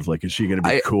to jive. Like, is she going to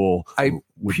be cool? I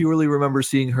purely remember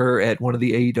seeing her at one of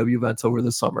the AEW events over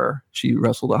the summer. She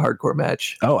wrestled a hardcore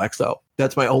match. Oh, excellent. So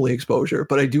that's my only exposure.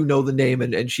 But I do know the name,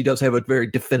 and she does have a very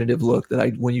definitive look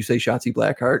that when you say Shotzi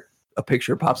Blackheart, a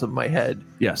picture pops up in my head.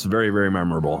 Yes, very, very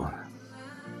memorable.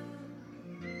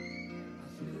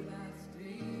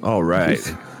 All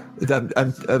right.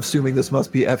 I'm assuming this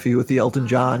must be Effy with the Elton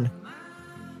John.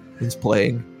 Is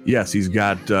playing. Yes, he's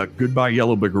got Goodbye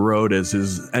Yellow Brick Road as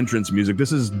his entrance music.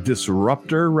 This is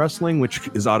Disruptor Wrestling, which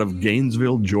is out of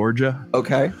Gainesville, Georgia.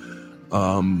 Okay.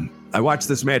 I watched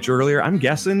this match earlier. I'm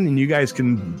guessing, and you guys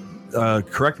can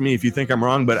correct me if you think I'm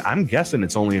wrong, but I'm guessing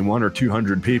it's only 100 or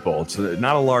 200 people. It's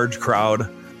not a large crowd.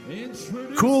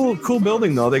 Cool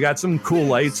building though. They got some cool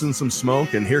lights and some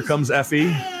smoke, and here comes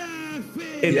Effy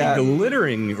in a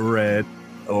glittering red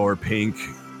or pink,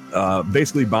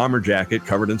 basically bomber jacket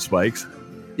covered in spikes.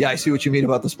 Yeah, I see what you mean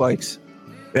about the spikes.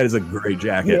 That is a great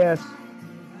jacket. Yes.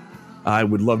 I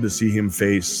would love to see him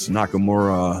face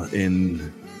Nakamura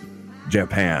in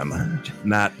Japan,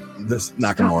 not this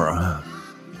Nakamura.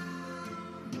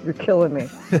 You're killing me.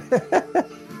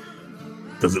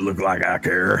 Does it look like I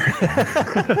care?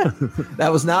 That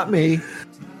was not me.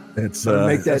 That's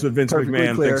what Vince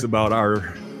McMahon clear. thinks about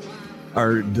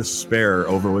our despair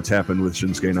over what's happened with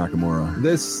Shinsuke Nakamura.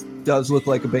 This does look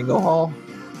like a bingo hall.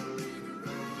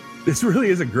 This really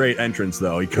is a great entrance,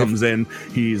 though. He comes in,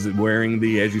 he's wearing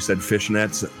the, as you said,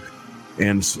 fishnets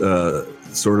and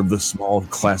sort of the small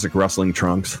classic wrestling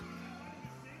trunks.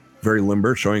 Very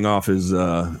limber, showing off his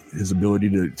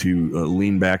ability to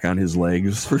lean back on his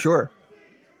legs. For sure.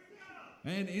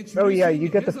 Oh, yeah, you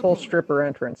get the full stripper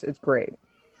entrance. It's great.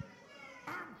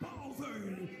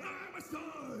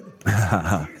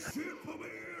 I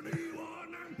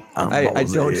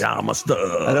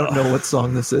don't know what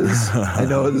song this is. I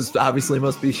know this obviously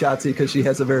must be Shotzi because she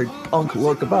has a very punk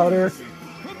look about her.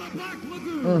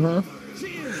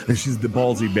 Mm-hmm. And she's the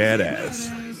ballsy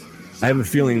badass. I have a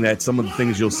feeling that some of the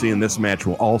things you'll see in this match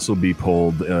will also be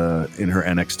pulled in her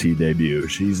NXT debut.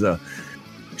 She's a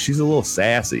little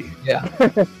sassy. Yeah.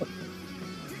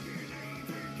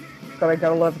 But I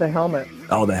gotta love the helmet.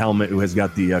 Oh, the helmet who has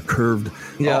got the curved,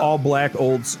 all black,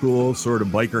 old school sort of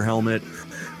biker helmet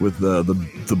with the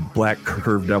black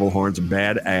curved devil horns.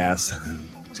 Badass.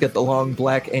 She's got the long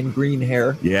black and green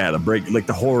hair. Yeah, like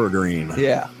the horror green.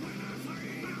 Yeah.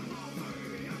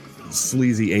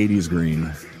 Sleazy 80s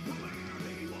green.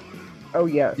 Oh,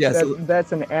 yeah.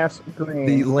 That's an ass green.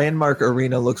 The Landmark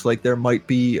Arena looks like there might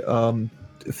be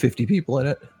 50 people in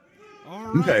it.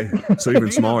 Okay, so even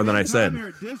smaller than I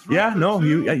said. Yeah, no,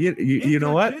 you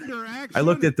know what? I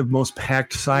looked at the most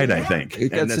packed side, I think.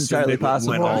 That's entirely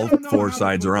possible. Went all four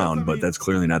sides around, but that's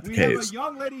clearly not the case. We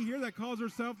have a young lady here that calls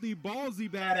herself the ballsy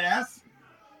badass,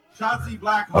 Shotzi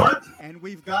Blackheart, and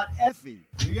we've got Effy.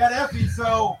 We got Effy,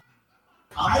 so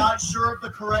I'm not sure of the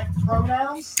correct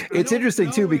pronouns. It's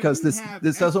interesting too because this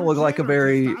doesn't look like a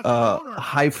very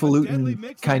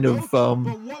highfalutin kind of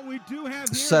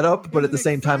setup, but at the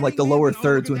same time, like the lower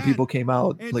thirds when people came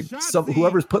out, like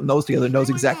whoever's putting those together knows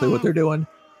exactly what they're doing.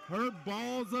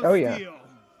 Oh yeah.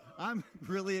 I'm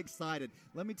really excited.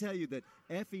 Let me tell you that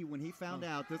Effy, when he found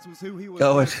out this was who he was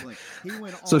wrestling, he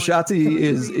went so Shotzi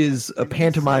is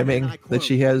pantomiming that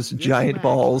she has giant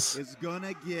balls,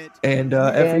 and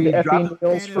Effy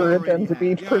kneels for them to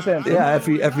be presented. Yeah,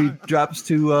 Effy drops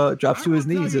to his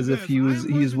knees as if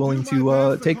he's willing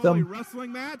to take them.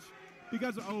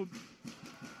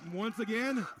 Once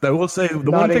again, I will say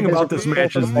the one thing about this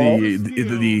match is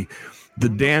the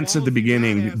dance at the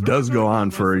beginning does go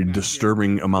on for a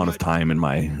disturbing amount of time, in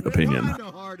my opinion.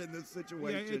 It's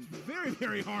very,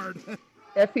 very hard.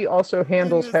 Effy also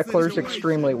handles hecklers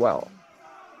extremely well.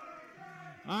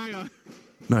 Now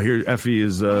here, Effy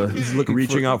is he's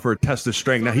reaching out for a test of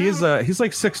strength. Now he's like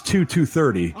 6'2",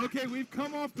 230. Okay, we've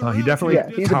come off he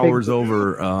definitely towers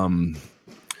over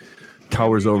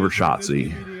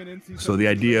Shotzi. So the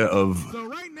idea of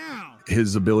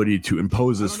his ability to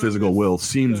impose his physical will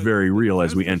seems very real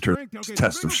as we enter this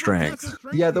test of strength.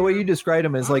 Yeah, the way you described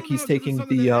him is like he's taking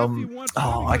the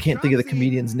I can't think of the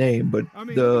comedian's name, but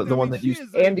the one that you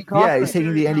Andy Kaufman. Yeah, he's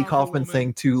taking the Andy Kaufman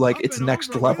thing to like its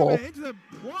next level.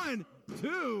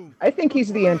 I think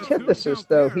he's the antithesis,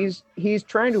 though. He's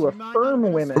trying to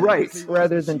affirm women,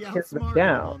 rather than tear them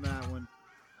down.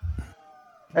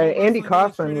 Andy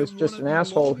Kaufman was just an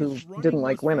asshole who didn't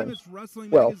like women.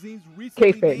 Well,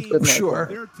 kayfabe didn't like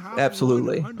women.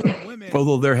 Absolutely.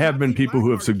 Although there have been people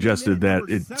who have suggested that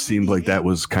it seemed like that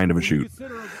was kind of a shoot.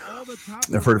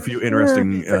 I've heard a few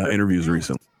interesting interviews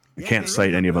recently. I can't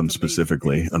cite any of them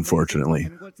specifically, unfortunately.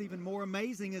 And what's even more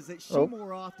amazing is that she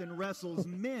more often wrestles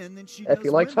men than she Effy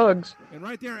does likes women. Hugs. And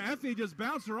right there, Effy just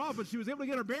bounced her off, but she was able to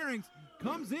get her bearings.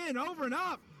 Comes in over and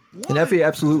up. And Effy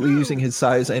absolutely using his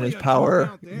size and his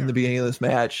power in the beginning of this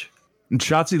match. And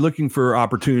Shotzi looking for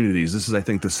opportunities. This is, I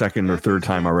think, the second or third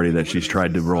time already that she's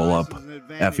tried to roll up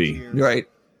Effy. Right.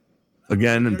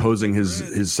 Again, imposing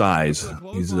his size.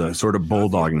 He's sort of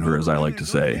bulldogging her, as I like to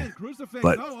say.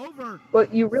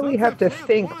 But you really have to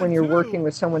think when you're working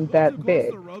with someone that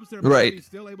big. Right.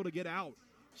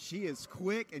 She is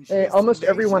quick, and almost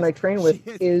everyone I train with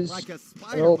is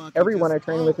everyone I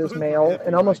train with is male,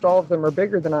 and almost all of them are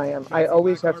bigger than I am. I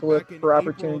always have to look for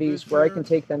opportunities where I can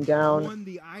take them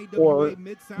down or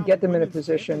get them in a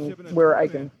position where I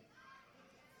can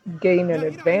gain an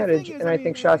advantage, and I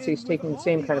think Shotzi's taking the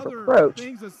same kind of approach.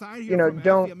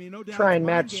 Don't try and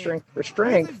match strength for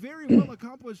strength.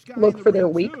 Look for their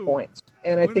weak points,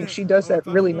 and I think she does that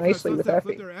really nicely with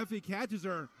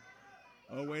Effy.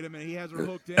 Oh, wait a minute. He has her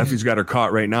hooked in. Effy's got her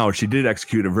caught right now. She did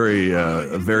execute a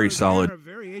very solid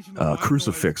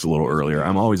crucifix a little earlier.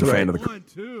 I'm always a fan of the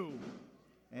 1-2.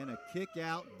 And a kick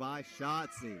out by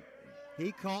Shotzi.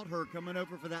 He caught her coming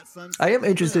over for that sunset. I am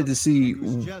interested to see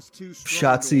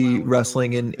Shotzi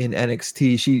wrestling in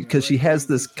NXT. Because she has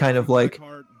this kind of like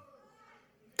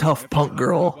tough punk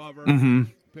girl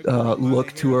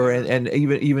look to her, and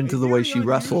even to the way she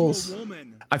wrestles.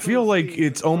 I feel like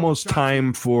it's almost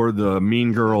time for the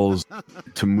Mean Girls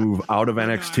to move out of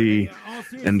NXT,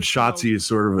 and Shotzi is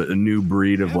sort of a new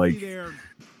breed of like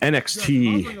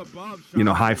NXT,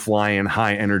 high flying,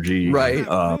 high energy,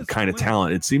 kind of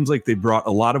talent. It seems like they brought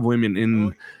a lot of women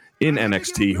in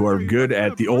NXT who are good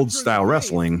at the old style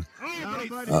wrestling.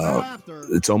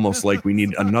 It's almost like we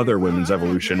need another women's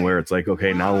evolution where it's like,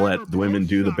 okay, now let the women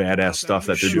do the badass stuff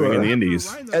that they're doing in the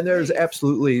indies. And there's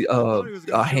absolutely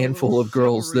a handful of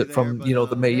girls that from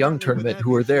the Mae Young tournament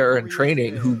who are there and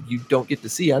training who you don't get to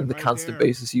see on the constant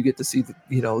basis. You get to see the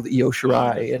Io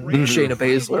Shirai and Shayna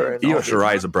Baszler. And Io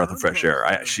Shirai is a breath of fresh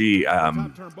air. She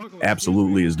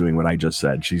absolutely is doing what I just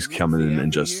said. She's coming in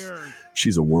and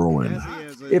she's a whirlwind.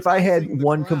 If I had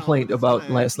one complaint about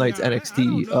last night's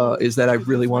NXT, is that I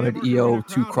really wanted Io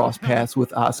to cross paths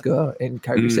with Asuka and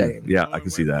Kairi Sane. Yeah, I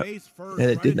can see that. And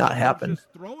it did not happen.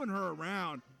 Throwing her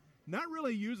around, not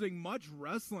really using much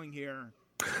wrestling here.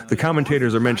 The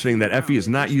commentators are mentioning that Effy is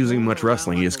not using much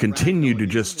wrestling. He has continued to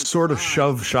just sort of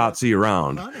shove Shotzi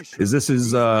around. Is this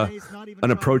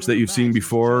an approach that you've seen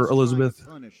before, Elizabeth?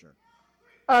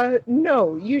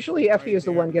 No. Usually Effy is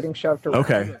the one getting shoved around.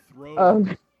 Okay.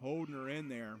 Holding her in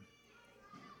there.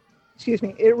 Excuse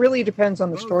me. It really depends on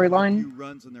the storyline,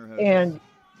 and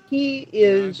he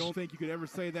is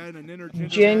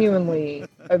genuinely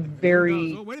a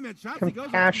very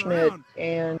compassionate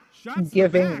and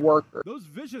giving worker. Those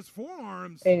vicious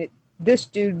forearms. And this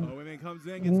dude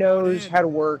knows how to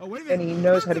work, and he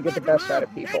knows how to get the best out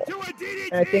of people.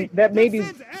 And I think that may be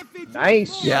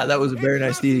nice. Yeah, that was a very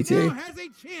nice DDT.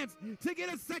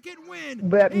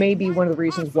 That may be one of the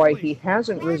reasons why he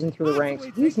hasn't risen through the ranks.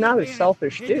 He's not a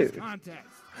selfish dude.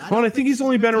 Well, I think he's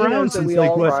only been around since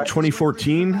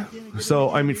 2014.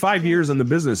 So, 5 years in the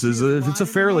business it's a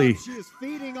fairly.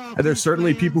 There's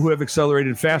certainly people who have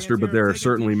accelerated faster, but there are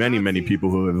certainly many people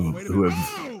who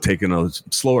have taken a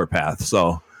slower path.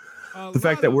 So, the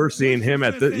fact that we're seeing him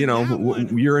at the,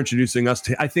 you're introducing us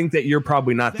to. I think that you're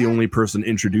probably not the only person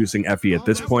introducing Effy at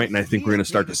this point, and I think we're going to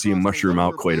start to see him mushroom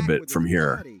out quite a bit from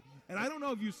here.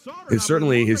 He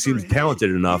seems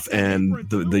talented enough, and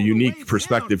the unique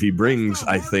perspective he brings,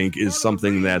 I think, is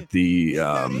something that the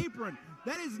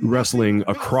wrestling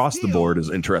across the board is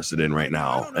interested in right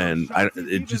now, and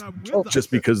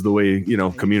just because the way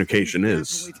communication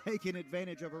is,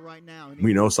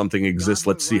 we know something exists.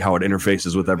 Let's see how it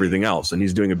interfaces with everything else, and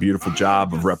he's doing a beautiful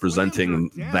job of representing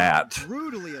that.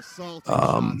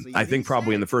 I think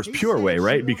probably in the first pure way,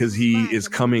 right? Because he is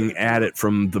coming at it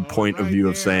from the point of view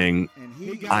of saying,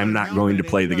 I'm not going to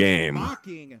play the game.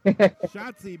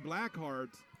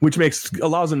 Which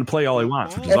allows him to play all he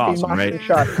wants, which is awesome, right?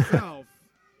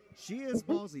 She is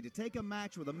ballsy to take a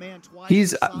match with a man twice.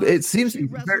 It seems he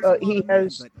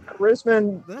has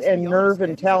charisma and nerve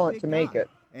and talent to make it.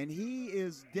 And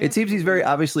it seems he's very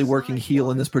obviously working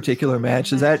heel in this particular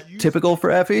match. Is that typical for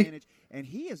Effy? And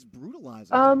he is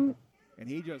brutalizing.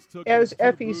 As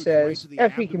Effy says,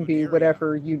 Effy can be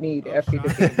whatever you need Effy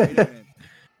to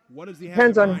be.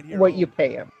 Depends on what you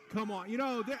pay him. Come on,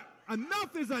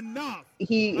 enough is enough.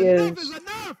 He is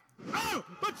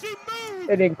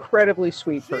an incredibly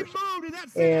sweet person,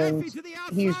 and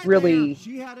he's really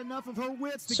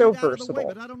so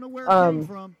versatile.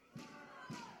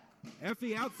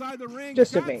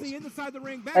 Just amazing.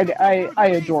 I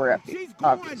adore Effy,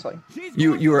 obviously.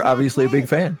 You are obviously a big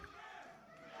fan.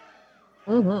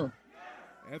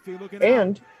 Mm-hmm.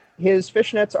 And his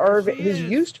fishnets his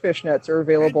used fishnets are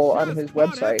available on his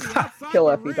website,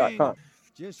 killeffy.com.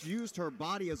 Just used her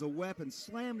body as a weapon,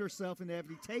 slammed herself into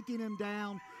Effy, taking him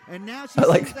down, and now I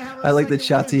like that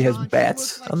Shotzi has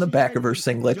bats on the back of her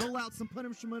singlet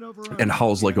and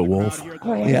howls like a wolf.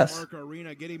 Yes.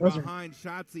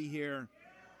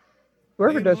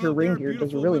 Whoever does her ring gear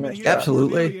does a really nice job.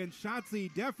 Absolutely. And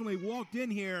Shotzi definitely walked in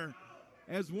here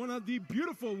as one of the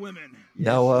beautiful women.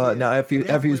 Now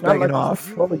Effy's begging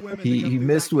off. He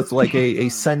missed with like a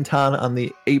senton on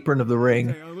the apron of the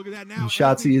ring. Okay, look at that now. And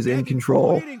Shotzi is in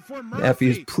control. And Effy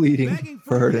is pleading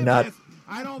for her to not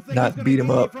beat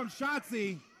him up. From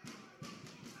Shotzi.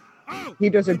 Oh, He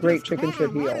does a he great just chicken caught her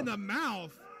shit right heel. in the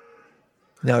mouth.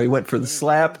 Now he went for the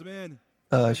slap. Man.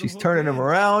 She's turning him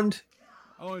around.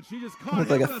 Oh, and she just caught Looked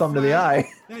like a him with thumb to the slap eye.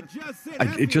 that just sent It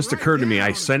Effy just right occurred to me. I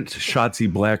down. sent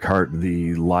Shotzi Blackheart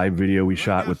the live video we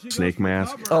shot with Snake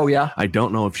Mask. Oh yeah. I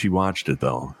don't know if she watched it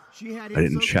though. She had I him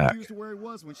didn't so check. confused to where he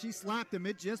was. When she slapped him,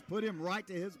 it just put him right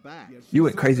to his back. You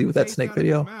went crazy with that snake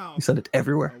video. You sent it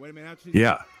everywhere. Oh, wait a minute, now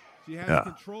Yeah. She has Yeah.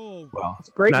 control. Well, It's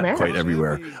a great not match. quite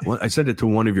everywhere. Well, I sent it to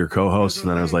one of your co-hosts, and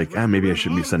then I was like, maybe I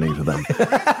shouldn't be sending it to them.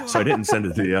 So I didn't send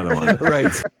it to the other one.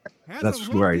 Right. That's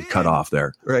where I cut off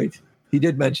there. Right. He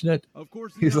did mention it. Of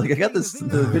course, He's like, I got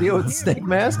the video with the snake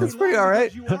mask. It's pretty all right.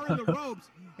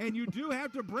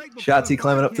 Shotzi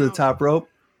climbing up to the top rope.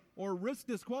 Or risk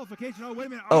disqualification. Oh, wait a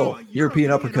minute. Oh,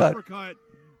 European uppercut.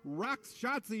 Rocks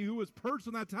Shotzi, who was perched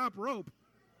on that top rope.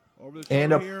 Over the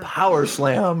And shoulder a here. power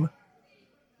slam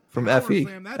from Power Effy.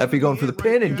 slam, that's Effy gonna going be for the it right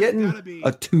pin and there. It's getting gotta be.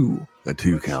 a 2. A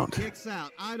 2 But she count. kicks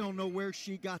out. I don't know where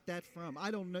she got that from.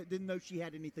 I didn't know she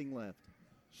had anything left.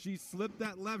 She slipped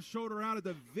that left shoulder out at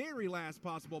the very last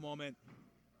possible moment.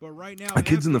 But right now, The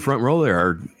kids in the front row there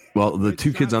are, well, the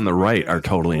two kids on the right are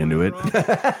totally into it.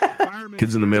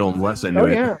 Kids in the middle less into Oh,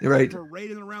 it. yeah. Right.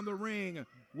 Parading around the ring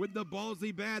with the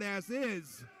ballsy badass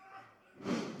is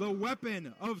the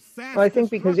weapon of sass. Well, I think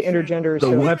because destruction. intergender is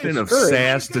The so weapon of discouraged.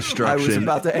 sass destruction. I was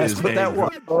about to ask is what that anger.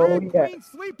 was. Oh, yeah. Queen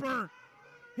sleeper.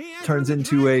 He enters Turns the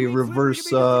into drag a queen reverse,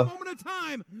 sleeper. Give me just a moment of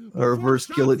time A reverse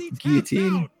before Shotzi taps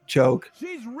guillotine out. choke.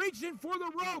 She's reaching for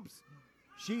the ropes.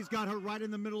 She's got her right in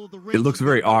the middle of the ring. It looks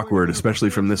very awkward, especially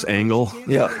from this angle.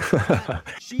 Yeah.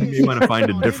 You want to find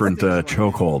a different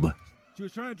chokehold. She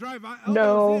was trying to drive elbows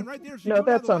No, in right there. She no, moved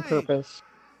out that's of the on way. purpose.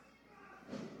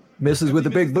 Misses with the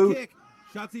big Misses boot. kick.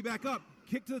 Shotzi back up.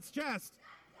 Kick to its chest.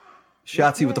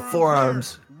 Shotzi with the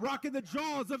forearms. there, rocking the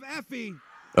jaws of Effy.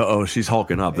 Uh-oh, she's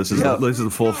hulking up. This is Yeah. a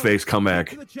full face comeback.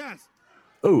 To the chest.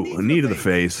 Oh, a knee to the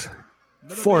face.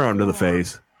 Forearm to the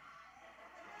face.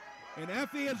 And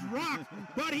Effy is rocked,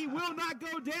 but he will not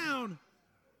go down.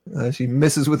 She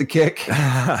misses with a kick.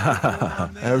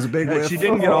 That was a big Yeah, whiff. she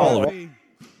didn't get all of it. He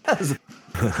is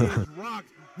rocked.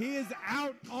 He is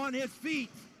out on his feet.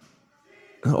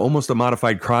 Almost a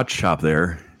modified crotch chop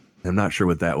there. I'm not sure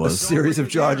what that A was. series of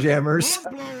jaw jammers.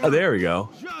 Oh, there we go.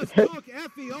 Just took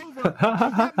Effy over.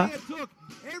 That man took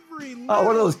every Oh,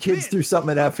 one of those little kids bit threw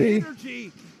something at of Effy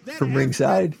energy that from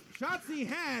ringside. Shotzi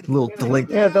had. Little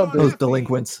Yeah, they'll do those it.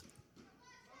 delinquents.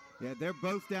 Yeah, they're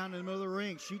both down in the middle of the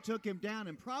ring. She took him down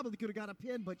and probably could have got a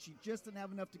pin, but she just didn't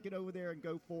have enough to get over there and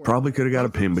go for it. Probably could have got a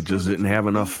pin, but just didn't have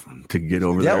enough to get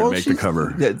over there and make the she's-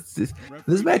 cover. yeah,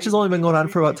 this match has only been going on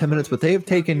for about 10 minutes, but they have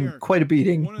taken quite a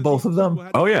beating, both of them.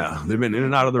 Oh, yeah. They've been in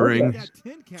and out of the ring.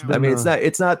 I mean,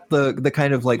 it's not the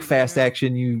kind of like fast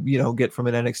action you know get from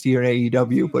an NXT or an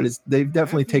AEW, but they've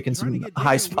definitely taken some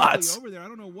high spots. Over there. I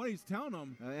don't know what he's telling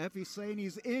them. Effy's saying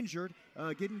he's injured,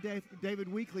 getting David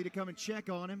Weekley to come and check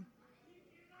on him.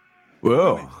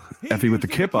 Whoa. Effy with the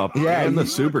kip up. Yeah, And the he-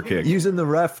 super kick. Using the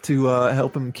ref to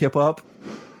help him kip up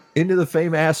into the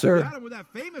Fameasser. Got him with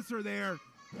that famouser there.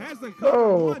 Has the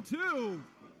Oh. 1-2.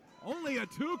 Only a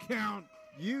 2 count.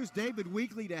 Use David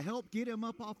Weekley to help get him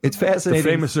up off It's the mat. The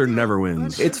fascinating. famouser never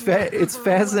wins. It's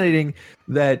fascinating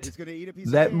that He's gonna eat a piece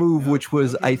of that cake. move, which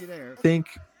was I think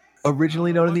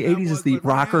originally known in the 80s as the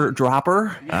rocker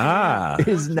dropper, Ah.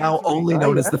 is now only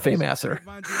known as the Fameasser.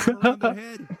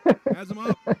 Has him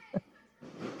up.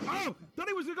 Oh, thought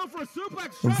he was gonna go for a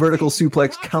suplex. A vertical suplex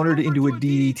Drops countered over into a to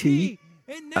DDT.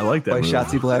 And I like that by move.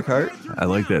 Shotzi Blackheart. I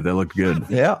like that. That looked good.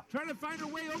 Yeah. Trying to find her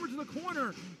way over to the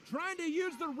corner, trying to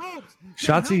use the ropes. to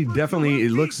Shotzi help her definitely. to It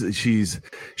her looks. feet. She's.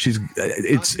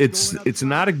 It's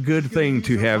not a good thing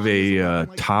to have a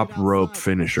top rope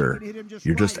finisher.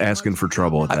 You're just asking for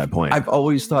trouble at that point. I've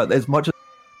always thought, as much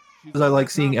as I like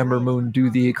seeing Ember Moon do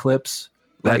the Eclipse,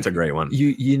 That's like, a great one.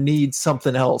 you need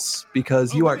something else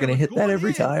because you aren't going to hit that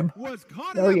every time. Was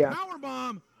caught Oh, in yeah. that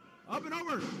powerbomb. Up and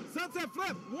over. Sunset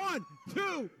flip. 1,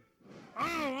 2.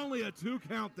 Oh, only a 2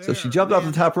 count there. So she jumped off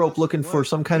the top rope looking for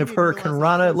some kind of Hurricane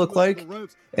Rana, it looked like,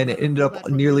 and it ended up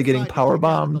nearly getting power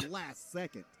bombed.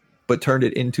 but turned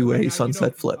it into a Now,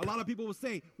 sunset flip. A lot of people will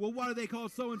say, well, why do they call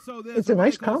so-and-so this? It's a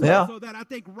nice comment. Yeah. So that I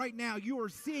think right now you are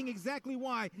seeing exactly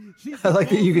why she's I like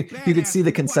that you badass could see the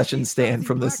and why concession she's stand Shotzi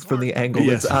from the Blackheart. angle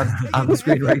Yes. that's on the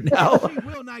screen right now. She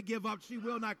will not give up. She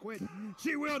will not quit.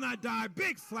 She will not die.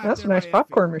 Big slap. That's a there nice by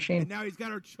popcorn Effy. machine. And now he's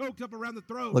got her choked up around the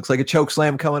throat. Looks like a choke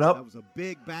slam coming That up. was a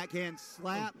big backhand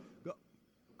slap.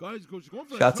 Guys, she's going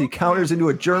for a Shotzi choke counters slam. into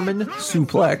a German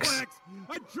suplex.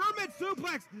 A German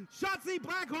suplex. Shotzi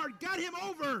Blackheart got him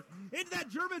over into that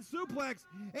German suplex.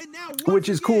 And now Which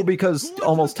is cool because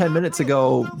almost 10 minutes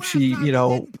ago, she,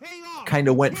 kind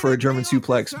of went for a German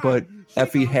suplex, but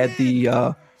Effy had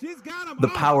the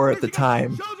power at the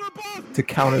time to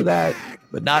counter that,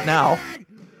 but not now.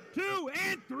 2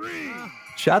 and 3.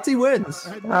 Shotzi wins.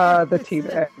 The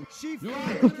teabag. She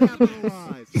finally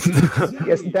capitalized.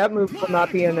 Yes, that move will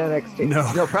not be in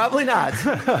NXT. No, probably not.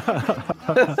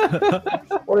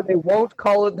 Or they won't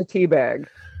call it the teabag.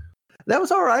 That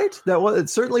was all right. It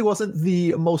certainly wasn't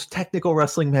the most technical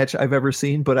wrestling match I've ever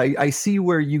seen, but I see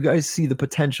where you guys see the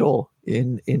potential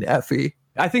in Effy.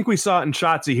 I think we saw it in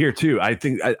Shotzi here too. I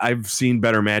think I've seen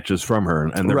better matches from her,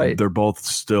 and they're both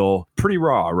still pretty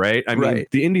raw, right? I mean,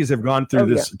 the Indies have gone through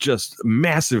this just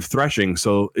massive threshing,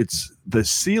 so the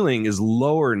ceiling is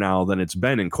lower now than it's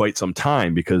been in quite some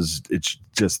time because it's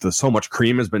just so much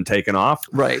cream has been taken off.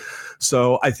 Right.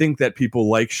 So I think that people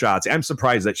like Shotzi. I'm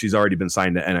surprised that she's already been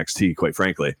signed to NXT, quite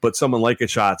frankly. But someone like a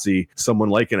Shotzi, someone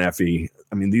like an Effy,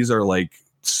 I mean, these are like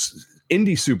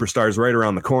indie superstars right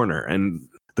around the corner, and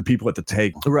the people at the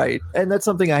take. Right. And that's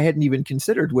something I hadn't even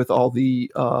considered with all the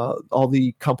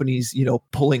companies,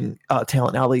 pulling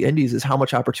talent out of the indies, is how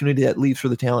much opportunity that leaves for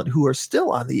the talent who are still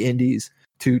on the indies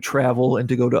to travel and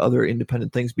to go to other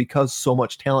independent things, because so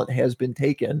much talent has been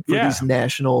taken for these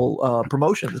national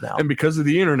promotions now. And because of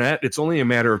the internet, it's only a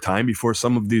matter of time before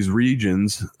some of these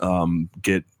regions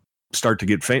start to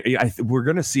get famous. We're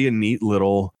going to see a neat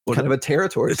little kind of a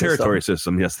territory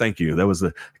system. Yes, thank you. That was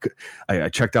I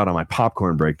checked out on my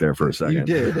popcorn break there for a second. You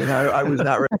did, and I was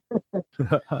not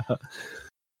ready.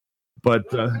 But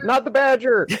not the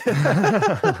Badger.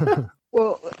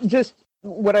 Well, just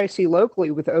what I see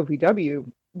locally with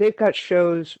OVW, they've got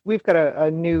shows. We've got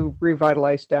a new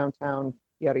revitalized downtown,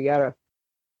 yada yada,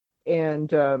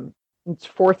 and it's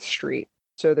 4th Street.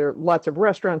 So there are lots of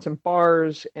restaurants and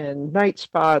bars and night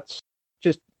spots,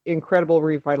 just incredible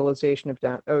revitalization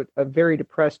of a very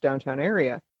depressed downtown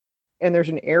area. And there's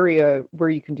an area where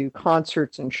you can do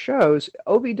concerts and shows.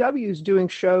 OVW is doing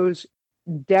shows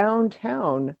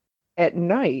downtown at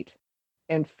night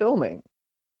and filming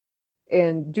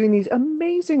and doing these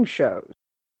amazing shows.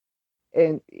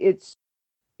 And it's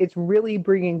really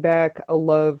bringing back a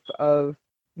love of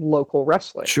local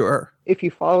wrestling. Sure. If you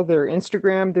follow their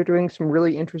Instagram, they're doing some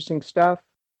really interesting stuff.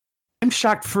 I'm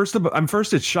shocked.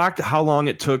 It's shocked how long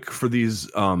it took for these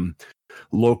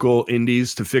local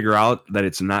indies to figure out that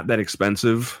it's not that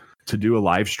expensive to do a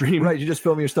live stream. Right. You just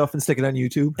film your stuff and stick it on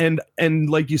YouTube. And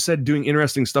like you said, doing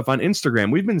interesting stuff on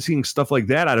Instagram. We've been seeing stuff like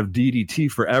that out of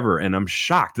DDT forever. And I'm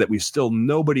shocked that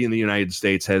nobody in the United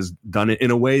States has done it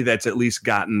in a way that's at least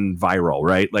gotten viral,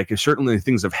 right? Like certainly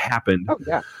things have happened. Oh,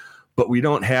 yeah. But we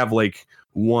don't have like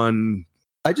one.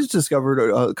 I just discovered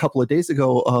a couple of days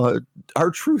ago,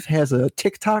 R-Truth has a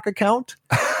TikTok account.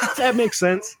 That makes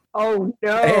sense. Oh,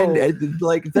 no. And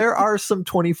like there are some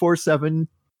 24/7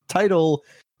 title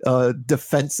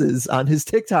defenses on his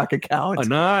TikTok account. Oh,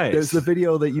 nice. There's the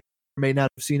video that you may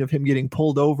not have seen of him getting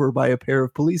pulled over by a pair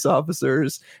of police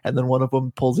officers, and then one of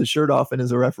them pulls his shirt off and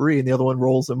is a referee, and the other one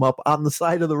rolls him up on the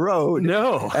side of the road.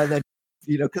 No. And then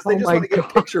because they just want to get a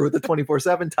picture with the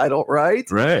 24/7 title, right?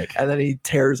 Right. And then he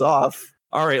tears off.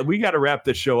 All right, we got to wrap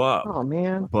this show up. Oh,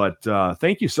 man. But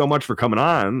thank you so much for coming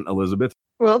on, Elizabeth.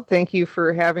 Well, thank you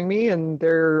for having me, and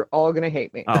they're all going to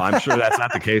hate me. Oh, I'm sure that's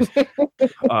not the case.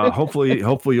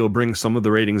 Hopefully you'll bring some of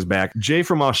the ratings back. Jay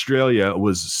from Australia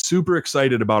was super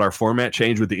excited about our format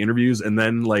change with the interviews, and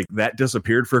then like that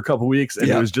disappeared for a couple weeks, and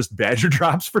it was just Badger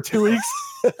drops for 2 weeks.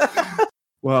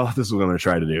 Well, this is what I'm going to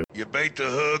try to do. You bait the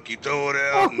hook, you throw it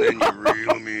out, and then you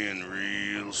reel them in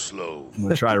real slow. I'm going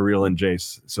to try to reel in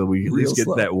Jace so we at least get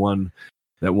that one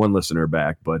listener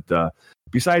back. But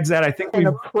besides that, I think an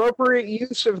appropriate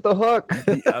use of the hook.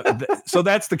 So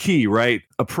that's the key, right?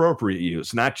 Appropriate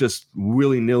use, not just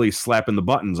willy-nilly slapping the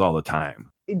buttons all the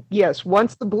time. Yes,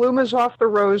 once the bloom is off the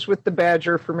rose with the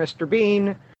Badger for Mr.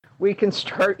 Bean, we can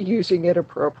start using it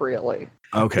appropriately.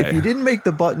 Okay. If you didn't make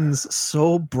the buttons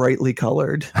so brightly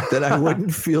colored that I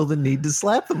wouldn't feel the need to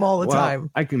slap them all the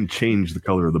time. I can change the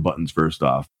color of the buttons first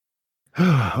off.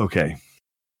 Okay.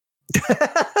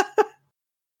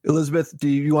 Elizabeth, do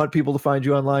you want people to find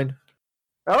you online?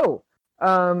 Oh,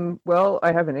 Well,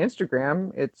 I have an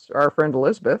Instagram. It's our friend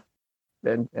Elizabeth.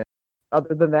 And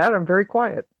other than that, I'm very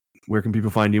quiet. Where can people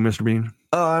find you, Mr. Bean?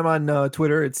 I'm on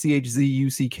Twitter at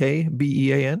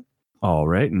CHZUCKBEAN. All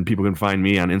right. And people can find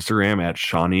me on Instagram at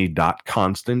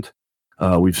shawnee.constant.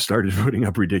 We've started putting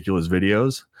up ridiculous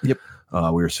videos. Yep.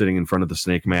 We were sitting in front of the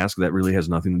snake mask. That really has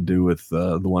nothing to do with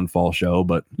the one fall show,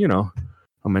 but I'll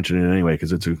mention it anyway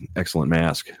because it's an excellent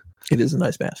mask. It is a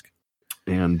nice mask.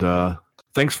 And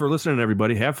thanks for listening,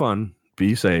 everybody. Have fun.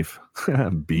 Be safe.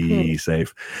 Be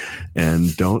safe.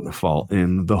 And don't fall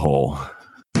in the hole.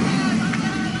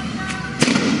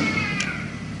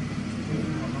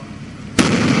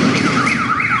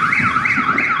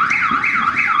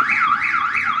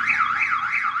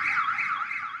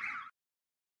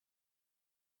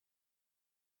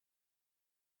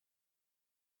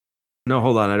 No,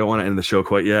 hold on. I don't want to end the show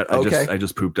quite yet. Okay. I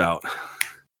just pooped out.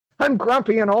 I'm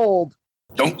grumpy and old.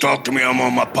 Don't talk to me. I'm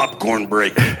on my popcorn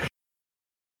break.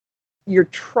 You're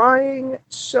trying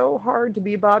so hard to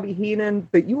be Bobby Heenan,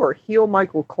 but you are heel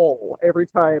Michael Cole every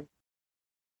time.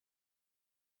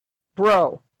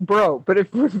 Bro. But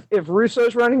if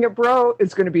Russo's running it, bro,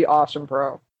 it's going to be awesome,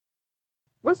 bro.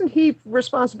 Wasn't he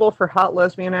responsible for Hot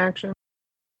Lesbian Action?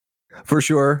 For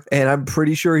sure. And I'm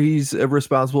pretty sure he's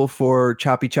responsible for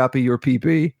Choppy Choppy Your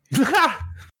PP.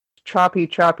 Choppy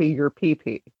Choppy Your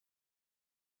PP.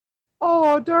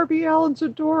 Oh, Darby Allin's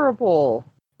adorable.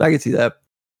 I can see that.